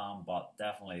huge fan, but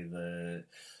definitely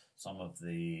some of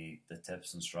the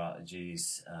tips and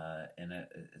strategies in it.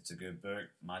 It's a good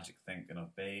book. Magic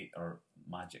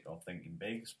of Thinking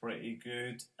Big is pretty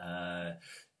good.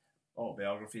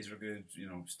 Autobiographies are good.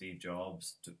 Steve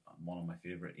Jobs, one of my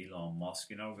favorite. Elon Musk,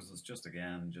 because it's just a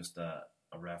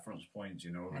reference point.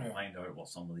 To find out what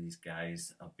some of these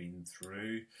guys have been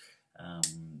through.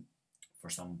 For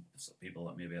some people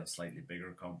that maybe have a slightly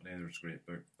bigger company, there's a great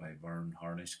book by Vern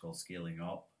Harnish called Scaling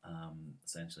Up.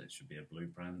 Essentially, it should be a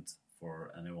blueprint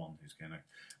for anyone who's kind of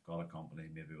got a company,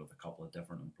 maybe with a couple of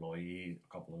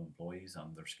employees,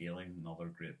 and they're scaling. Another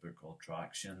great book called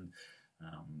Traction.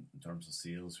 In terms of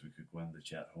sales, we could go into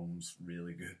Chet Holmes'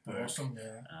 really good book. Awesome,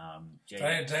 yeah. Did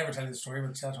I ever tell you the story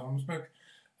about Chet Holmes' book?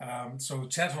 So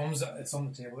Chet Holmes, it's on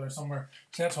the table there somewhere.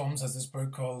 Chet Holmes has this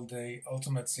book called The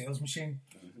Ultimate Sales Machine,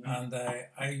 and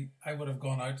I would have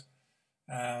gone out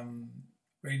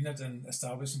reading it in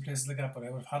established places like that, but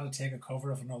I would have had to take a cover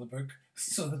of another book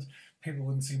so that people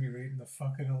wouldn't see me reading the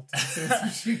fucking Ultimate Sales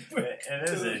Machine book. It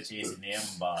is a cheesy name,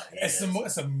 but it's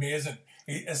amazing.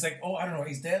 It's like, I don't know,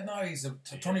 he's dead now.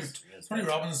 Tony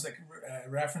Robbins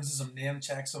references him, name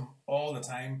checks him all the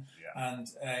time. Yeah. And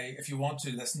if you want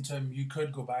to listen to him, you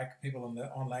could go back. People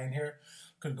online here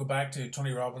could go back to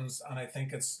Tony Robbins, and I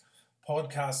think it's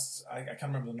podcasts. I can't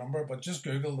remember the number, but just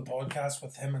Google the podcast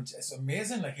with him, and it's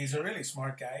amazing. Like, he's a really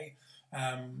smart guy,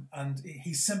 and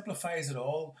he simplifies it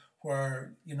all.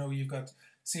 Where you've got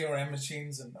CRM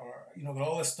machines and got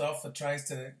all this stuff that tries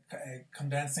to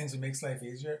condense things and makes life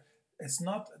easier. It's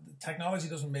not, technology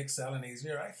doesn't make selling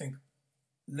easier. I think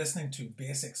listening to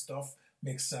basic stuff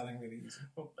makes selling really easy.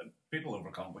 Well, people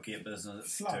overcomplicate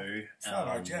business too. Flat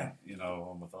out, yeah.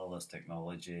 With all this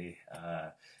technology,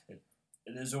 it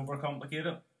is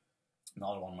overcomplicated.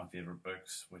 Another one of my favourite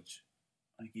books, which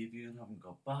I gave you and haven't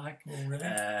got back. Oh, really?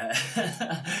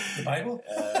 The Bible?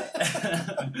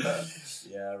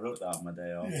 Yeah, I wrote that on my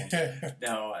day off. Yeah.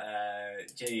 No,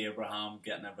 J. Abraham,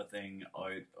 getting everything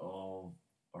out of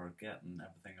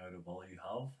all you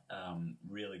have.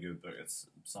 Really good book. It's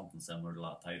something similar to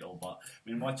that title, but I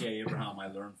mean, what J. Abraham I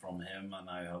learned from him, and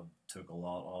I have took a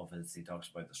lot of, is he talks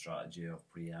about the strategy of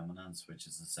preeminence, which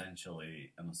is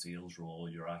essentially in a sales role,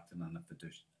 you're acting in a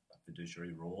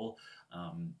fiduciary role.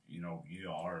 You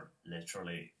are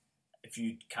literally, if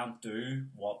you can't do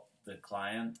what the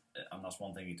client, and that's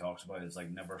one thing he talks about, is like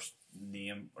never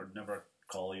name or never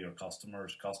call your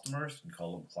customers, and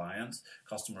call them clients.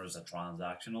 Customer is a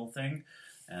transactional thing.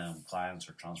 Clients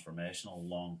are transformational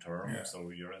long term. Yeah. So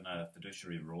you're in a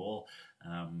fiduciary role.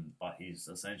 But he's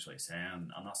essentially saying,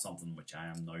 and that's something which I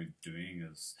am now doing,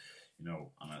 is you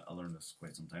know, and I learned this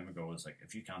quite some time ago, is like,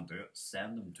 if you can't do it,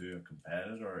 send them to a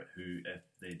competitor who, if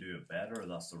they do it better,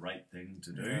 that's the right thing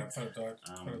to do. Yeah, without a doubt.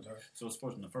 So I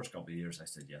suppose in the first couple of years I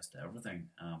said yes to everything.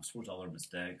 I suppose other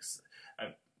mistakes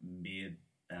I've made,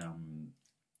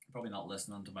 probably not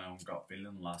listening to my own gut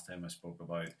feeling. Last time I spoke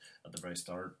about, at the very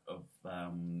start of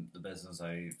the business,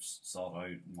 I sought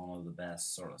out one of the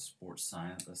best sort of sports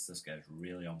scientists. This guy's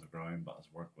really on the ground, but has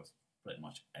worked with pretty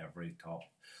much every top,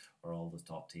 or all the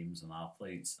top teams and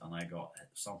athletes, and I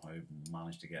somehow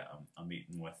managed to get a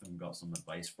meeting with him, got some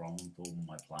advice from him, told him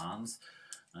my plans,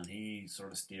 and he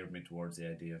sort of steered me towards the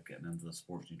idea of getting into the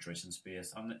sports nutrition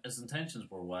space. And his intentions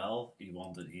were well. He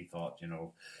thought, you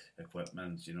know,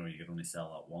 equipment, you know, you could only sell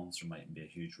that once. There mightn't be a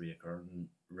huge recurring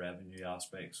revenue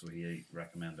aspect. So he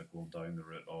recommended going down the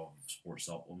route of sports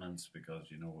supplements because,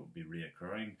 you know, it would be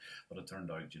reoccurring. But it turned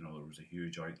out, you know, there was a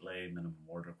huge outlay, minimum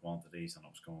order quantities, and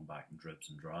it was coming back in drips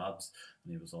and drabs.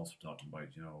 And he was also talking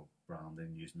about, you know,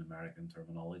 branding, using American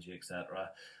terminology, etc.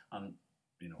 And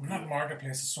you know, that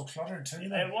marketplace is so cluttered too.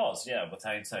 It was, yeah, with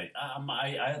hindsight.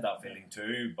 I had that feeling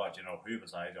too, but you know, who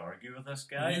was I to argue with this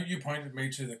guy? You pointed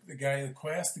me to the guy,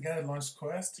 the guy that launched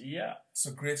Quest. Yeah. It's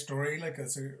a great story, like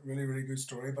it's a really, really good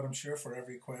story, but I'm sure for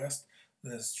every Quest,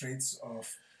 the streets are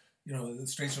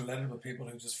littered with people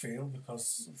who just failed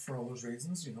because, for all those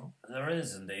reasons, you know. There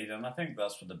is indeed, and I think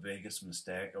that's what the biggest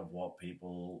mistake of what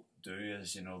people do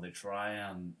is, you know, they try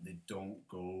and they don't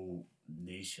go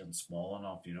niche and small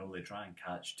enough, you know, they try and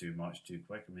catch too much too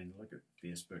quick. I mean, look at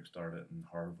Facebook started in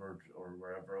Harvard or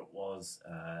wherever it was.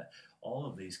 All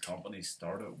of these companies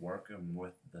started working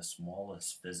with the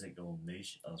smallest physical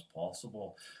niche as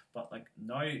possible, but like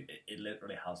now it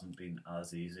literally hasn't been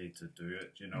as easy to do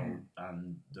it, you know.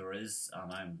 And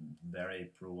I'm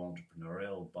very pro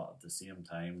entrepreneurial, but at the same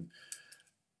time,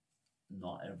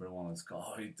 not everyone has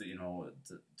got, you know,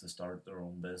 to start their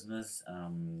own business.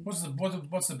 What's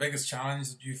the biggest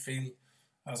challenge that you feel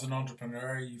as an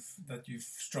entrepreneur that you've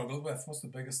struggled with? What's the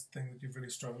biggest thing that you've really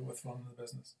struggled with running the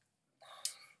business?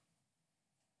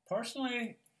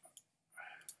 Personally,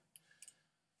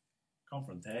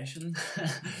 confrontation.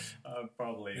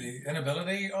 Probably the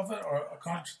inability of it, or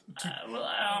well,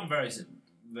 I am very,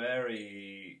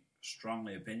 very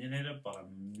strongly opinionated, but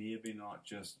I'm maybe not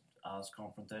just as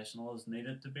confrontational as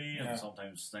needed to be, and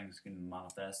sometimes things can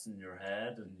manifest in your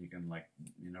head and you can, like,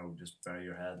 you know, just bury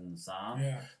your head in the sand.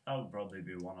 That would probably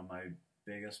be one of my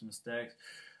biggest mistakes.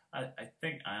 I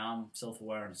think I am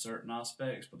self-aware in certain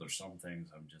aspects, but there's some things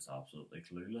I'm just absolutely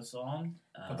clueless on.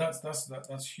 But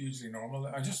that's hugely normal.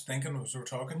 I'm just thinking as we're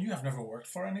talking, you have never worked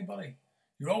for anybody.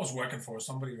 You're always working for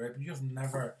somebody, right? But you've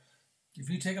never... Have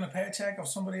you taken a paycheck of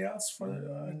somebody else for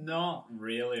Not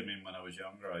really. I mean, when I was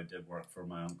younger, I did work for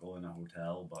my uncle in a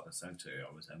hotel, but essentially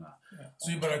I was in a... Yeah.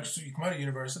 So you come out of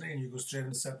university and you go straight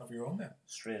into setting up your own then?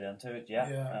 Straight into it,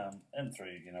 yeah. And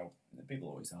through, you know, people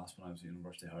always ask when I was at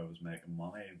university how I was making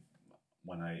money.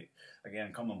 When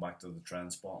again, coming back to the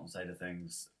trend spotting side of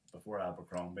things, before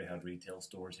Abercrombie had retail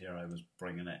stores here, I was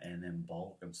bringing it in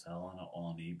bulk and selling it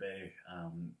on eBay.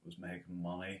 Was making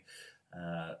money.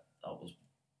 That was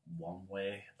one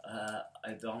way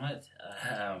I done it.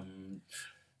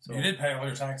 So you did pay all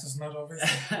your taxes and that, obviously.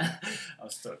 I'm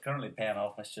still currently paying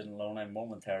off my student loan. I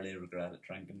momentarily regretted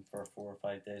drinking for 4 or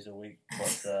 5 days a week,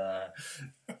 but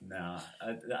nah,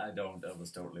 I don't. It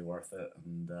was totally worth it.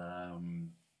 And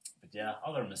but yeah,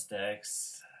 other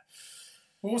mistakes.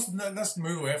 Well, let's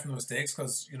move away from the mistakes,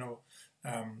 because you know,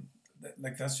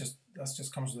 like that's just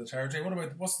comes with the territory.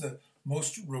 What's the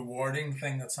most rewarding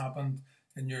thing that's happened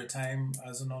in your time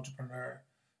as an entrepreneur,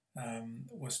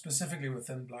 was specifically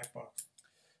within Black Box?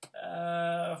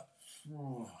 I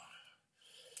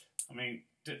mean,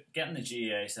 getting the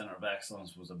GAA Centre of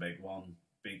Excellence was a big one,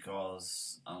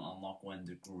 because I'll not go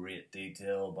into great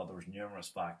detail, but there was numerous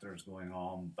factors going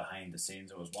on behind the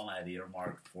scenes. It was one I had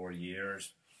earmarked for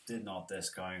years, did not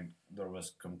discount. There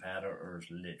was competitors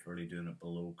literally doing it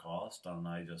below cost, and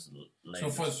I just...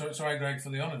 Sorry, Greg, for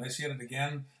the uninitiated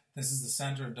again, this is the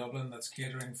centre in Dublin that's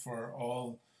catering for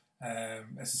all... it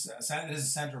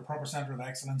is a proper centre of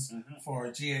excellence for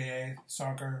GAA,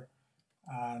 soccer,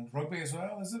 and rugby as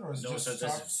well, is it? Or is it just this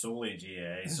is solely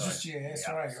GAA. This is just GAA, yeah,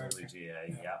 sorry. Solely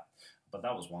GAA, yeah. But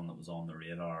that was one that was on the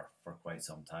radar for quite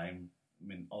some time. I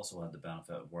mean, also had the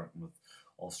benefit of working with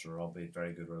Ulster Rugby,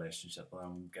 very good relationship with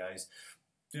them guys.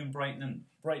 Doing Brighton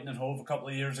and Hove a couple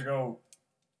of years ago,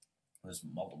 there's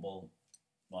multiple,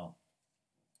 well,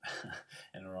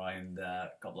 in around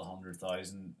a couple of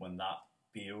 100,000. When that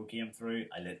PO came through,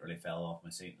 I literally fell off my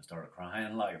seat and started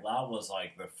crying. Like, that was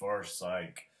like the first,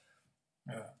 like,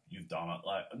 you've done it.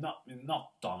 Like not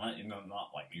done it,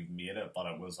 not like you've made it, but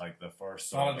it was like the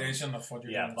first validation of what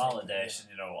you're doing. Validation.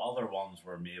 Other ones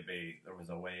where maybe there was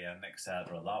a way in,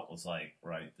 etc. That was like,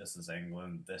 right, this is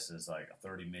England. This is like a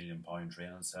 £30 million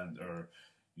training centre.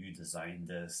 You designed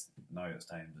this. Now it's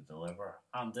time to deliver,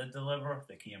 and did deliver.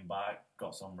 They came back,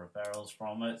 got some referrals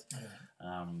from it.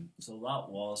 So that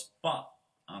was,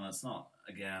 and it's not.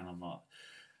 Again, I'm not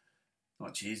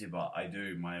cheesy, but I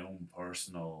do my own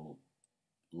personal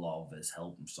love is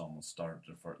helping someone start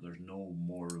there's no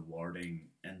more rewarding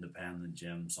independent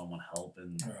gym, someone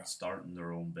helping starting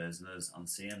their own business and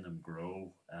seeing them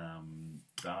grow.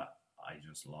 That I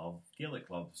just love. Gaelic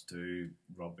clubs too,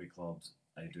 rugby clubs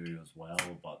I do as well,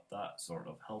 but that sort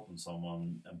of helping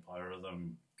someone, empower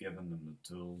them, giving them the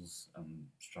tools and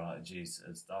strategies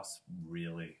that's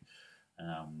really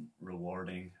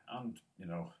rewarding. And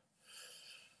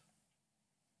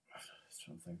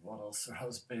trying to think what else there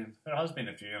has been. There has been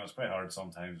a few, and it's quite hard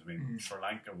sometimes. I mean, Sri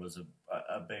Lanka was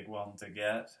a big one to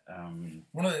get.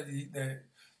 One of the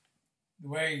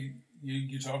way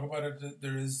you talk about it,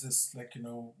 there is this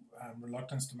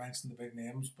reluctance to mention the big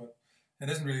names, but it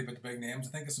isn't really about the big names.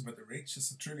 I think it's about the reach.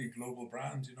 It's a truly global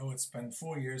brand. It's been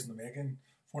 4 years in the making,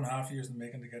 4.5 years in the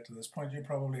making to get to this point. You're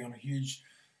probably on a huge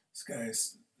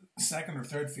second or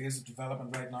third phase of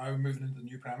development right now, moving into the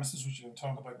new premises, which you'll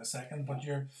talk about in a second. But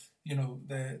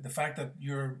the fact that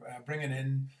you're bringing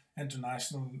in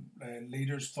international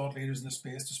thought leaders in the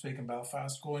space to speak in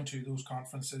Belfast, going to those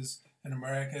conferences in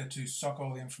America to suck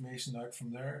all the information out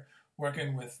from there,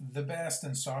 working with the best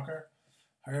in soccer,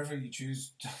 however you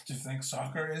choose to think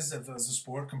soccer is as a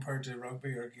sport compared to rugby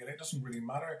or Gaelic, it doesn't really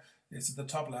matter. It's at the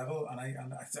top level, and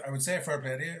I would say a fair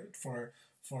play to you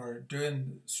for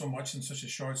doing so much in such a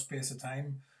short space of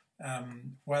time.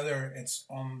 Whether it's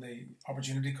on the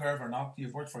opportunity curve or not,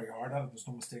 you've worked very hard at it. There's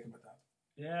no mistake about that.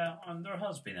 Yeah, and there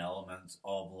has been elements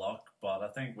of luck, but I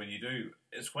think when you do,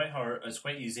 it's quite hard. It's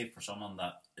quite easy for someone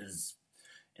that is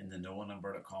in the know, in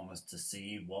inverted commas, to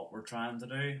see what we're trying to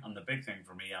do. And the big thing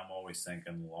for me, I'm always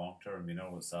thinking long term.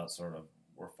 It's that sort of,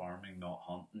 we're farming, not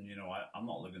hunting. I'm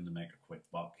not looking to make a quick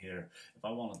buck here. If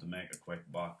I wanted to make a quick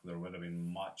buck, there would have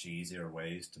been much easier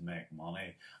ways to make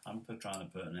money. I'm trying to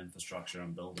put an infrastructure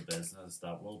and build a business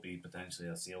that will be potentially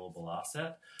a saleable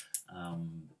asset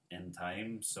in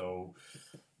time. So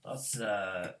that's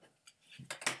So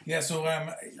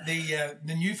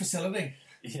the new facility.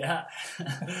 Yeah.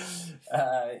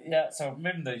 So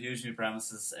moving to huge new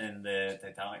premises in the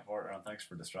Titanic Quarter, and thanks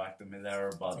for distracting me there.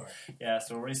 But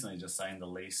so recently just signed a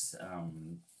lease,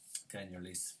 10-year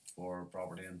lease for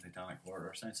property in Titanic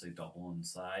Quarter, essentially double in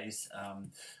size. On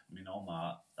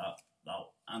that,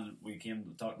 and we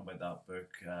came talking about that book.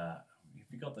 Have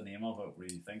you got the name of it where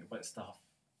you think about stuff?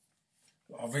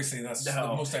 Obviously, that's the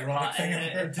most ironic thing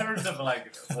ever. In terms of I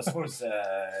suppose.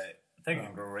 Think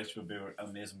and Grow Rich would be an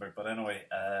amazing book, but anyway,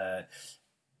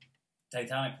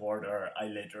 Titanic Quarter, I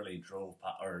literally drove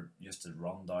or used to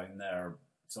run down there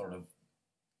sort of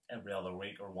every other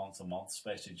week or once a month,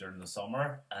 especially during the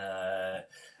summer. That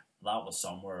was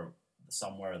somewhere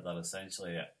that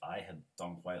essentially I had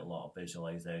done quite a lot of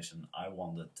visualization. I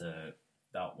wanted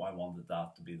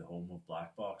that to be the home of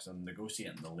Black Box, and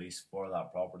negotiating the lease for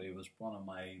that property was one of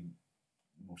my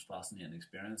most fascinating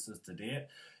experiences to date.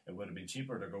 It would have been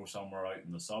cheaper to go somewhere out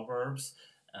in the suburbs.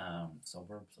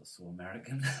 Suburbs, that's so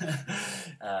American.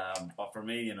 But for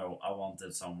me, I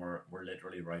wanted somewhere, we're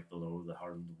literally right below the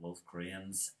Harland Wolff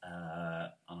cranes,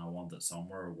 and I wanted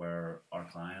somewhere where our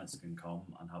clients can come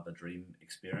and have a dream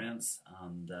experience.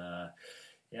 And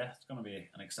it's going to be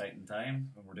an exciting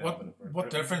time. When we're doing what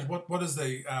difference? What is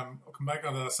the? I'll come back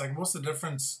on that in a second. What's the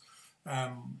difference?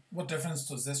 What difference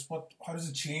does this? How does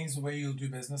it change the way you'll do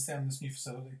business then in this new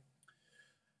facility?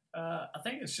 I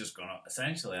think it's just gonna.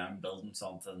 Essentially, I'm building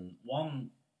something. One,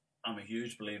 I'm a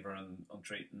huge believer in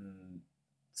treating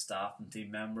staff and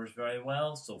team members very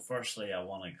well. So, firstly, I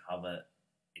want to have it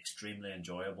extremely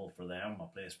enjoyable for them, a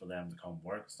place for them to come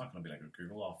work. It's not going to be like a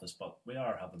Google office, but we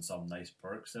are having some nice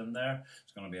perks in there.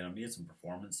 It's going to be an amazing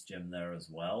performance gym there as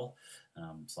well,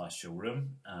 /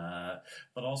 showroom.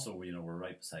 But also, we're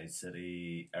right beside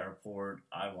City Airport.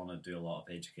 I want to do a lot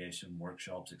of education,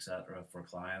 workshops, etc. for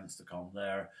clients to come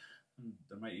there. And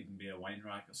there might even be a wine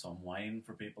rack or some wine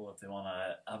for people if they want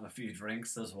to have a few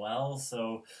drinks as well.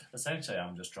 So essentially,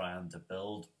 I'm just trying to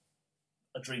build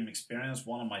a dream experience.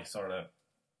 One of my sort of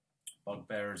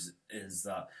bugbears is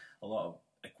that a lot of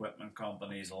equipment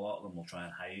companies, a lot of them will try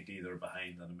and hide either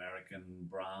behind an American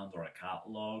brand or a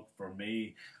catalog. For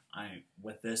me,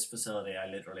 with this facility, I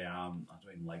literally am, I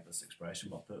don't even like this expression,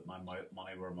 but put my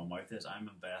money where my mouth is. I'm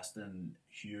investing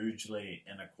hugely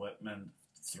in equipment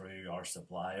through our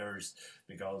suppliers,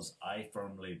 because I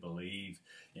firmly believe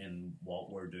in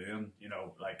what we're doing.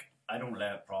 Like, I don't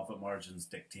let profit margins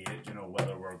dictate,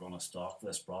 whether we're going to stock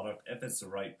this product. If it's the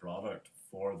right product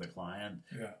for the client,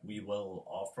 we will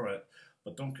offer it.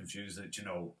 But don't confuse it,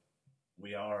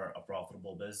 we are a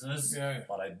profitable business,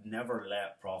 but I'd never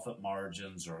let profit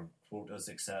margins or quotas,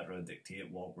 etc., dictate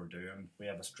what we're doing. We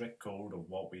have a strict code of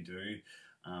what we do,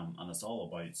 and it's all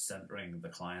about centering the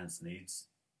client's needs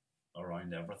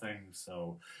around everything.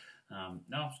 So,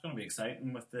 no, it's going to be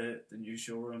exciting with the new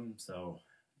showroom. So,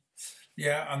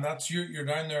 yeah, and that's you're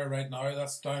down there right now.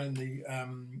 That's down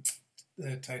in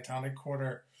the Titanic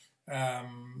Quarter.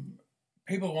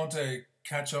 People want to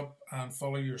catch up and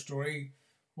follow your story.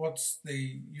 What's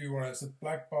the URL? Is it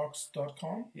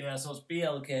blackbox.com? Yeah, so it's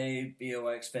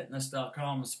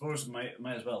blkboxfitness.com. I suppose might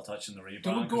as well touch on the rebrand.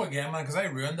 Don't go again, man, because I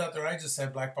ruined that there. I just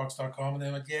said blackbox.com and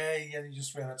they went, yeah, you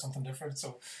just read out something different.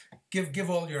 So give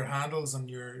all your handles and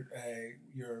your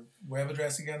web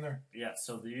address again there. Yeah,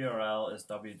 so the URL is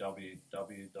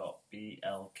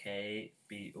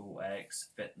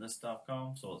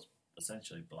www.blkboxfitness.com. So it's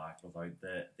essentially black without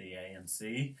the A and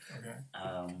C. Okay.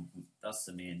 That's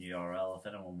the main URL. If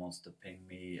anyone wants to ping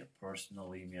me a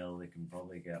personal email, they can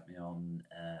probably get me on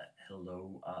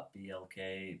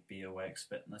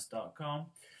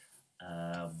hello@blkboxfitness.com.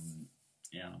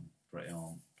 Yeah, I'm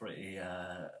pretty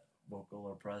vocal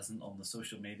or present on the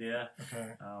social media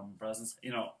presence.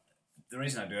 The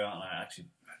reason I do it, and I actually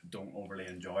don't overly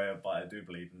enjoy it, but I do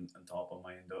believe in top of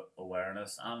mind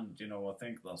awareness, and I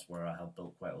think that's where I have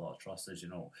built quite a lot of trust. Is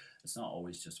it's not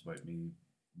always just about me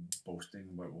boasting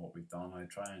about what we've done. I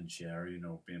try and share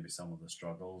maybe some of the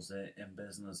struggles in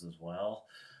business as well.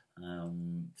 A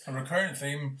recurring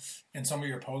theme in some of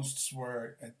your posts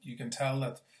where you can tell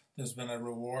that there's been a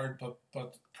reward,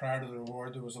 but prior to the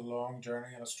reward there was a long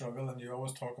journey and a struggle, and you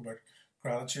always talk about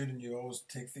gratitude, and you always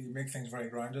you make things very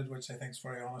grounded, which I think is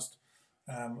very honest.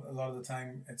 A lot of the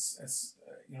time it's a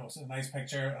nice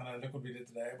picture and I look what we did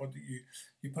today, but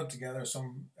you put together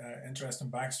some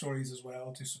interesting backstories as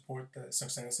well to support the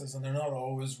successes, and they're not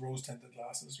always rose tinted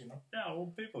glasses. Yeah,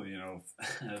 well, people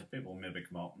people maybe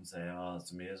come up and say, oh,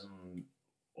 it's amazing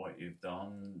what you've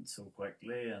done so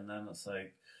quickly, and then it's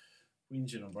like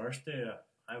Queen's University,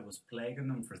 I was plaguing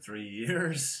them for 3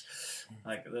 years.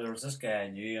 Like, there was this guy I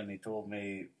knew, and he told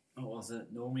me, what was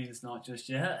it? No means not just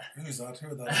yet. Who's that? Who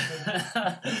would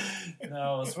that be?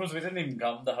 No, I suppose we didn't even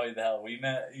come to how the hell we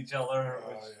met each other. Oh,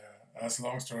 yeah. That's a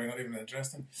long story, not even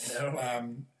interesting.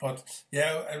 No. But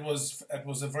yeah, it was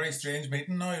a very strange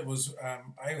meeting. Now it was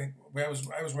I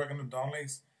was working in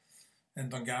Donnelly's in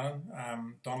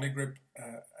Dungannon, Donnelly Group,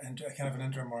 in kind of an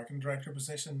interim marketing director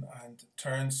position, and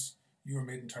Terence, you were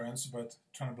meeting Terence about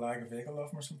trying to blag a vehicle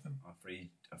off him or something. A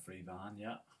free van,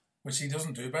 yeah. Which he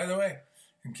doesn't do, by the way,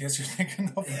 in case you're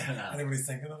thinking of it. Yeah. Anybody's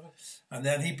thinking of it. And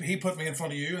then he put me in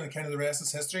front of you, and kind of the rest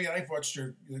is history. I've watched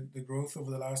the growth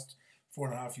over the last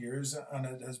 4.5 years, and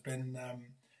it has been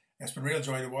it's been a real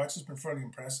joy to watch. It's been fairly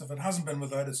impressive. It hasn't been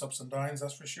without its ups and downs,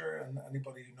 that's for sure. And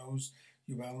anybody who knows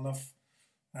you well enough,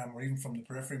 or even from the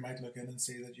periphery, might look in and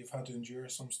see that you've had to endure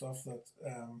some stuff that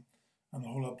on a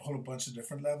whole bunch of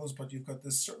different levels. But you've got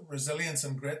this resilience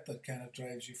and grit that kind of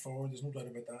drives you forward. There's no doubt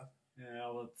about that.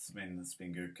 Yeah, well, it's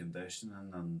been good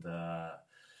conditioning, and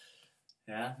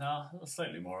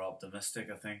slightly more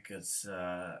optimistic. I think it's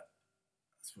I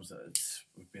suppose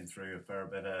we've been through a fair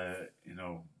bit of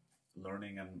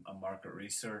learning and market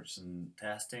research and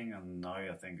testing, and now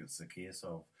I think it's a case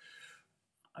of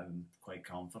I'm quite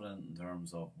confident in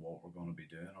terms of what we're going to be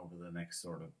doing over the next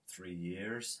sort of 3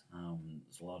 years.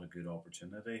 There's a lot of good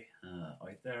opportunity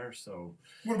out there. So,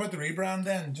 what about the rebrand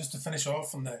then? Just to finish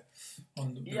off on the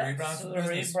rebrand. So the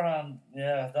rebrand,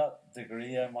 that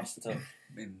degree I must have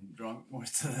been drunk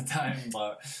most of the time.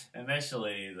 But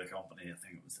initially, the company, I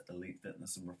think it was Elite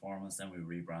Fitness and Performance. Then we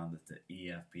rebranded to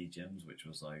EFP Gyms, which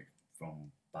was like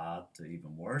from bad to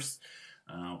even worse.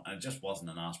 It just wasn't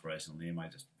an aspirational name. I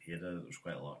just hated it. There was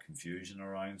quite a lot of confusion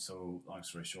around. So, long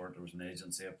story short, there was an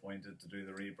agency appointed to do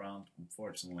the rebrand.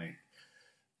 Unfortunately,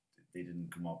 they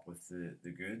didn't come up with the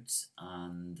goods.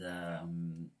 And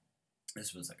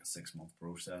this was like a 6-month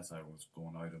process. I was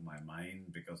going out of my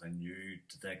mind because I knew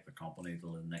to take the company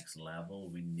to the next level,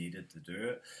 we needed to do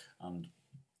it. And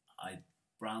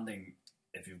branding,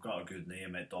 if you've got a good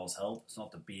name, it does help. It's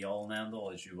not the be-all and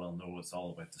end-all. As you well know, it's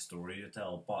all about the story you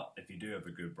tell. But if you do have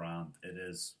a good brand, it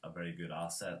is a very good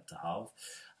asset to have.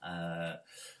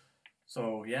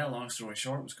 So, yeah, long story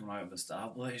short, it was coming out of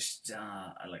established.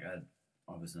 I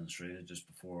was in Australia just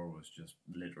before. It was just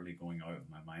literally going out of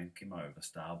my mind. Came out of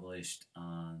established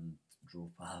and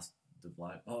drove past the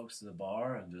Black Box to the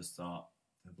bar and just thought,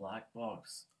 The black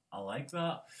box. I like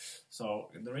that.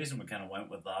 So the reason we kind of went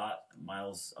with that,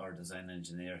 Miles, our design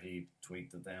engineer, he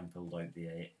tweaked it then, pulled out the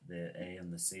A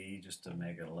and the C just to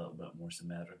make it a little bit more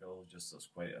symmetrical. Just as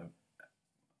quite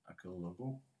a cool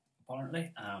logo,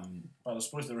 apparently. But I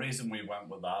suppose the reason we went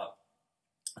with that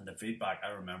and the feedback,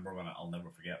 I remember when I'll never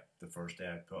forget the first day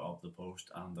I put up the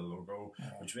post and the logo,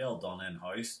 which we all done in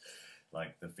house.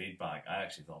 Like the feedback, I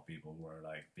actually thought people were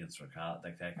like being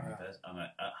sarcastic, taking the piss, and it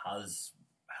has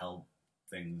helped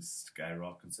things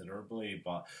skyrocket considerably.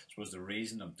 But I suppose the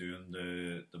reason of doing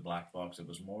the black box, it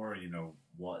was more,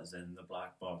 what is in the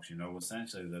black box.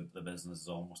 Essentially the business is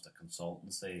almost a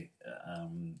consultancy,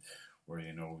 where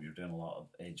you're doing a lot of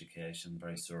education,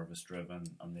 very service driven,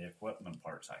 and the equipment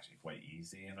part's actually quite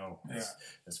easy.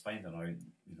 It's finding out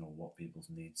what people's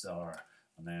needs are,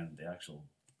 and then the actual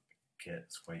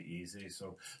kit's quite easy.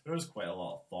 So there is quite a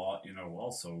lot of thought.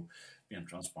 Also being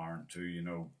transparent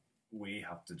too. We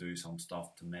have to do some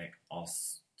stuff to make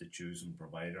us the choosing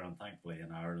provider, and thankfully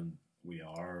in Ireland we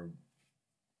are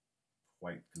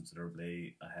quite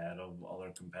considerably ahead of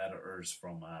other competitors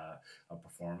from a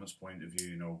performance point of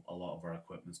view. A lot of our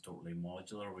equipment's totally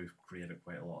modular. We've created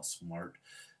quite a lot of smart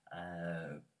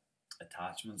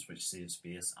attachments which save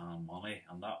space and money,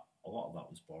 and that a lot of that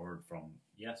was borrowed from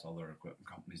other equipment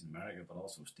companies in America, but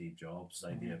also Steve Jobs'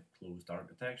 idea of closed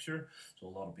architecture. So a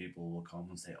lot of people will come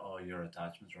and say, "Oh, your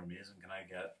attachments are amazing. Can I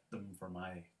get them for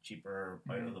my cheaper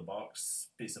out of the box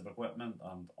piece of equipment?"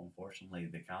 And unfortunately,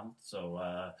 they can't. So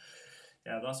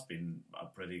that's been a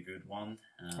pretty good one.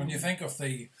 When you think of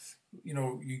the,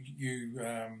 you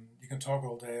can talk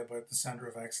all day about the centre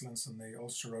of excellence and the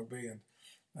Ulster Rugby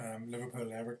and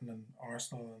Liverpool, Everton, and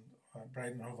Arsenal, and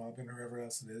Brighton, Hove Albion, whoever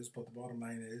else it is, but the bottom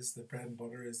line is the bread and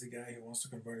butter is the guy who wants to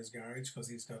convert his garage because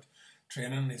he's got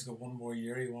training, he's got one more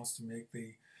year, he wants to make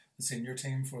the senior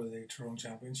team for the Tyrone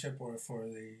Championship or for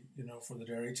the for the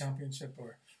Derry Championship,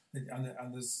 or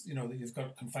and there's you've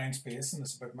got confined space and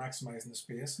it's about maximising the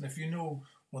space, and if you know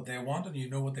what they want and you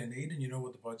know what they need and you know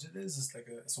what the budget is,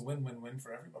 it's a win-win-win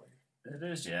for everybody. It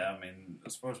is, yeah. I mean, I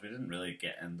suppose we didn't really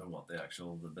get into what the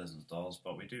business does,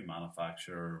 but we do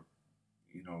manufacture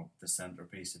the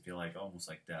centerpiece, if you like, almost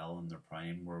like Dell in their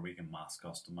prime, where we can mass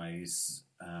customize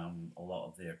a lot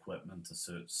of the equipment to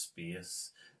suit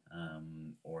space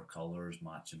or colors,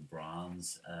 matching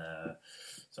brands.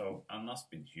 And that's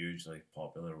been hugely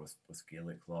popular with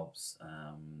Gaelic clubs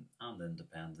and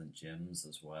independent gyms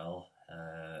as well.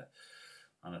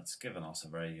 And it's given us a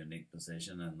very unique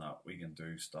position in that we can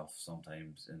do stuff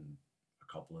sometimes in a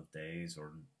couple of days,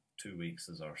 or 2 weeks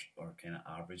is our kind of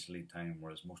average lead time,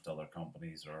 whereas most other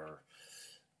companies are,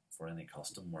 for any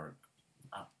custom work,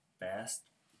 at best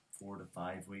 4 to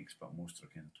 5 weeks, but most are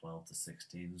kind of 12 to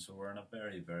 16. So we're in a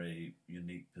very, very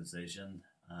unique position.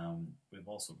 We've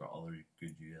also got other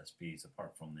good USPs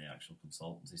apart from the actual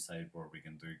consultancy side, where we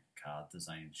can do CAD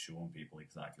designs showing people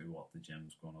exactly what the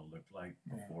gym's going to look like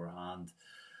beforehand,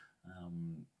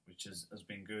 which has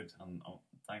been good. And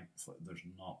thankfully, there's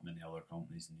not many other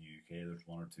companies in the UK. There's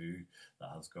one or two that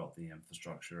has got the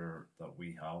infrastructure that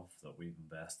we have, that we've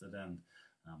invested in.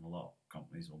 A lot of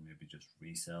companies will maybe just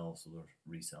resell, so they're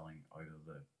reselling out of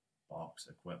the box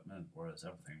equipment, whereas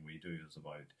everything we do is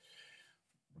about,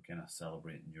 we're kind of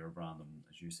celebrating your brand and,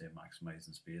 as you say,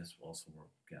 maximising space. Also, we're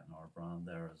getting our brand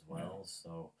there as well.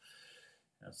 So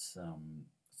it's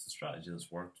a strategy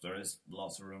that's worked. There is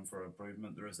lots of room for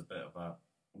improvement. There is a bit of a,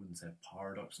 I wouldn't say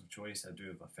paradox of choice. I do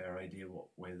have a fair idea what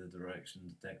way the direction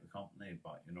to take the company,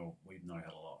 but we've now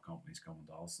had a lot of companies coming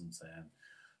to us and saying,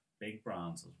 big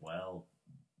brands as well,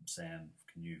 saying,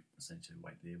 can you essentially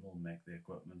white label and make the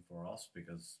equipment for us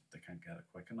because they can't get it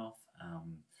quick enough,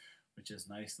 which is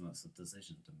nice, and it's a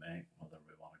decision to make whether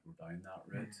we want to go down that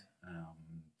route.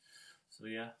 So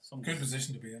yeah, good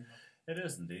position to be in. It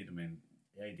is indeed. I mean,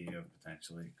 the idea of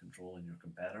potentially controlling your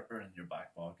competitor in your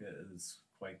back pocket is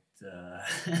quite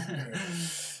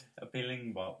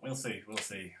appealing, but we'll see.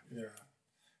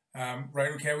 Yeah.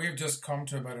 Right, okay, we've just come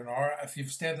to about an hour. If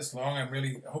you've stayed this long, I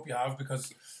hope you have,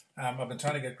 because I've been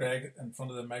trying to get Greg in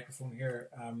front of the microphone here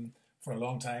for a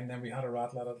long time. Then we had a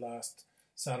rattle at it last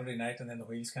Saturday night, and then the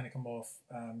wheels kind of come off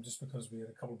just because we had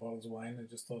a couple of bottles of wine. I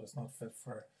just thought it's not fit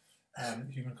for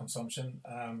human consumption,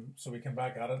 so we came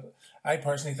back at it. I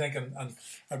personally think, and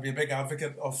I'd be a big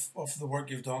advocate of the work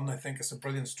you've done. I think it's a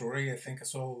brilliant story. I think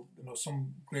it's all,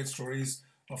 some great stories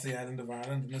of the island of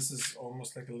Ireland, and this is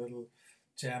almost like a little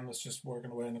gem that's just working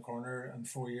away in the corner, and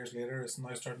 4 years later it's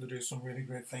now starting to do some really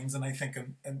great things. And I think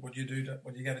and what you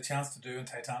get a chance to do in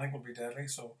Titanic will be deadly.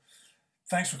 So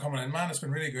thanks for coming in, man. It's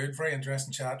been really good, very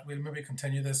interesting chat. We'll maybe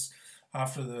continue this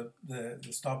after the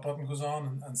stop button goes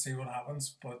on and see what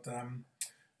happens. But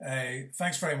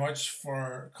Thanks very much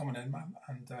for coming in, man,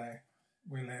 and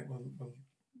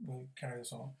we'll carry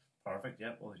this on. Perfect.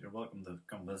 Yeah. Well, you're welcome to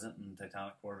come visit in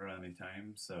Titanic Quarter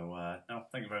anytime. So, no,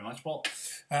 thank you very much, Paul.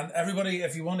 And everybody,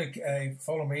 if you want to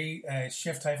follow me,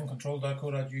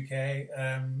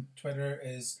 shift-control.co.uk. Twitter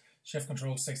is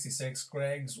shiftcontrol66.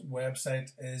 Greg's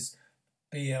website is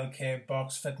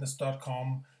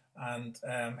blkboxfitness.com, and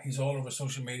he's all over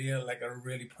social media like a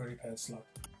really pretty pet slut.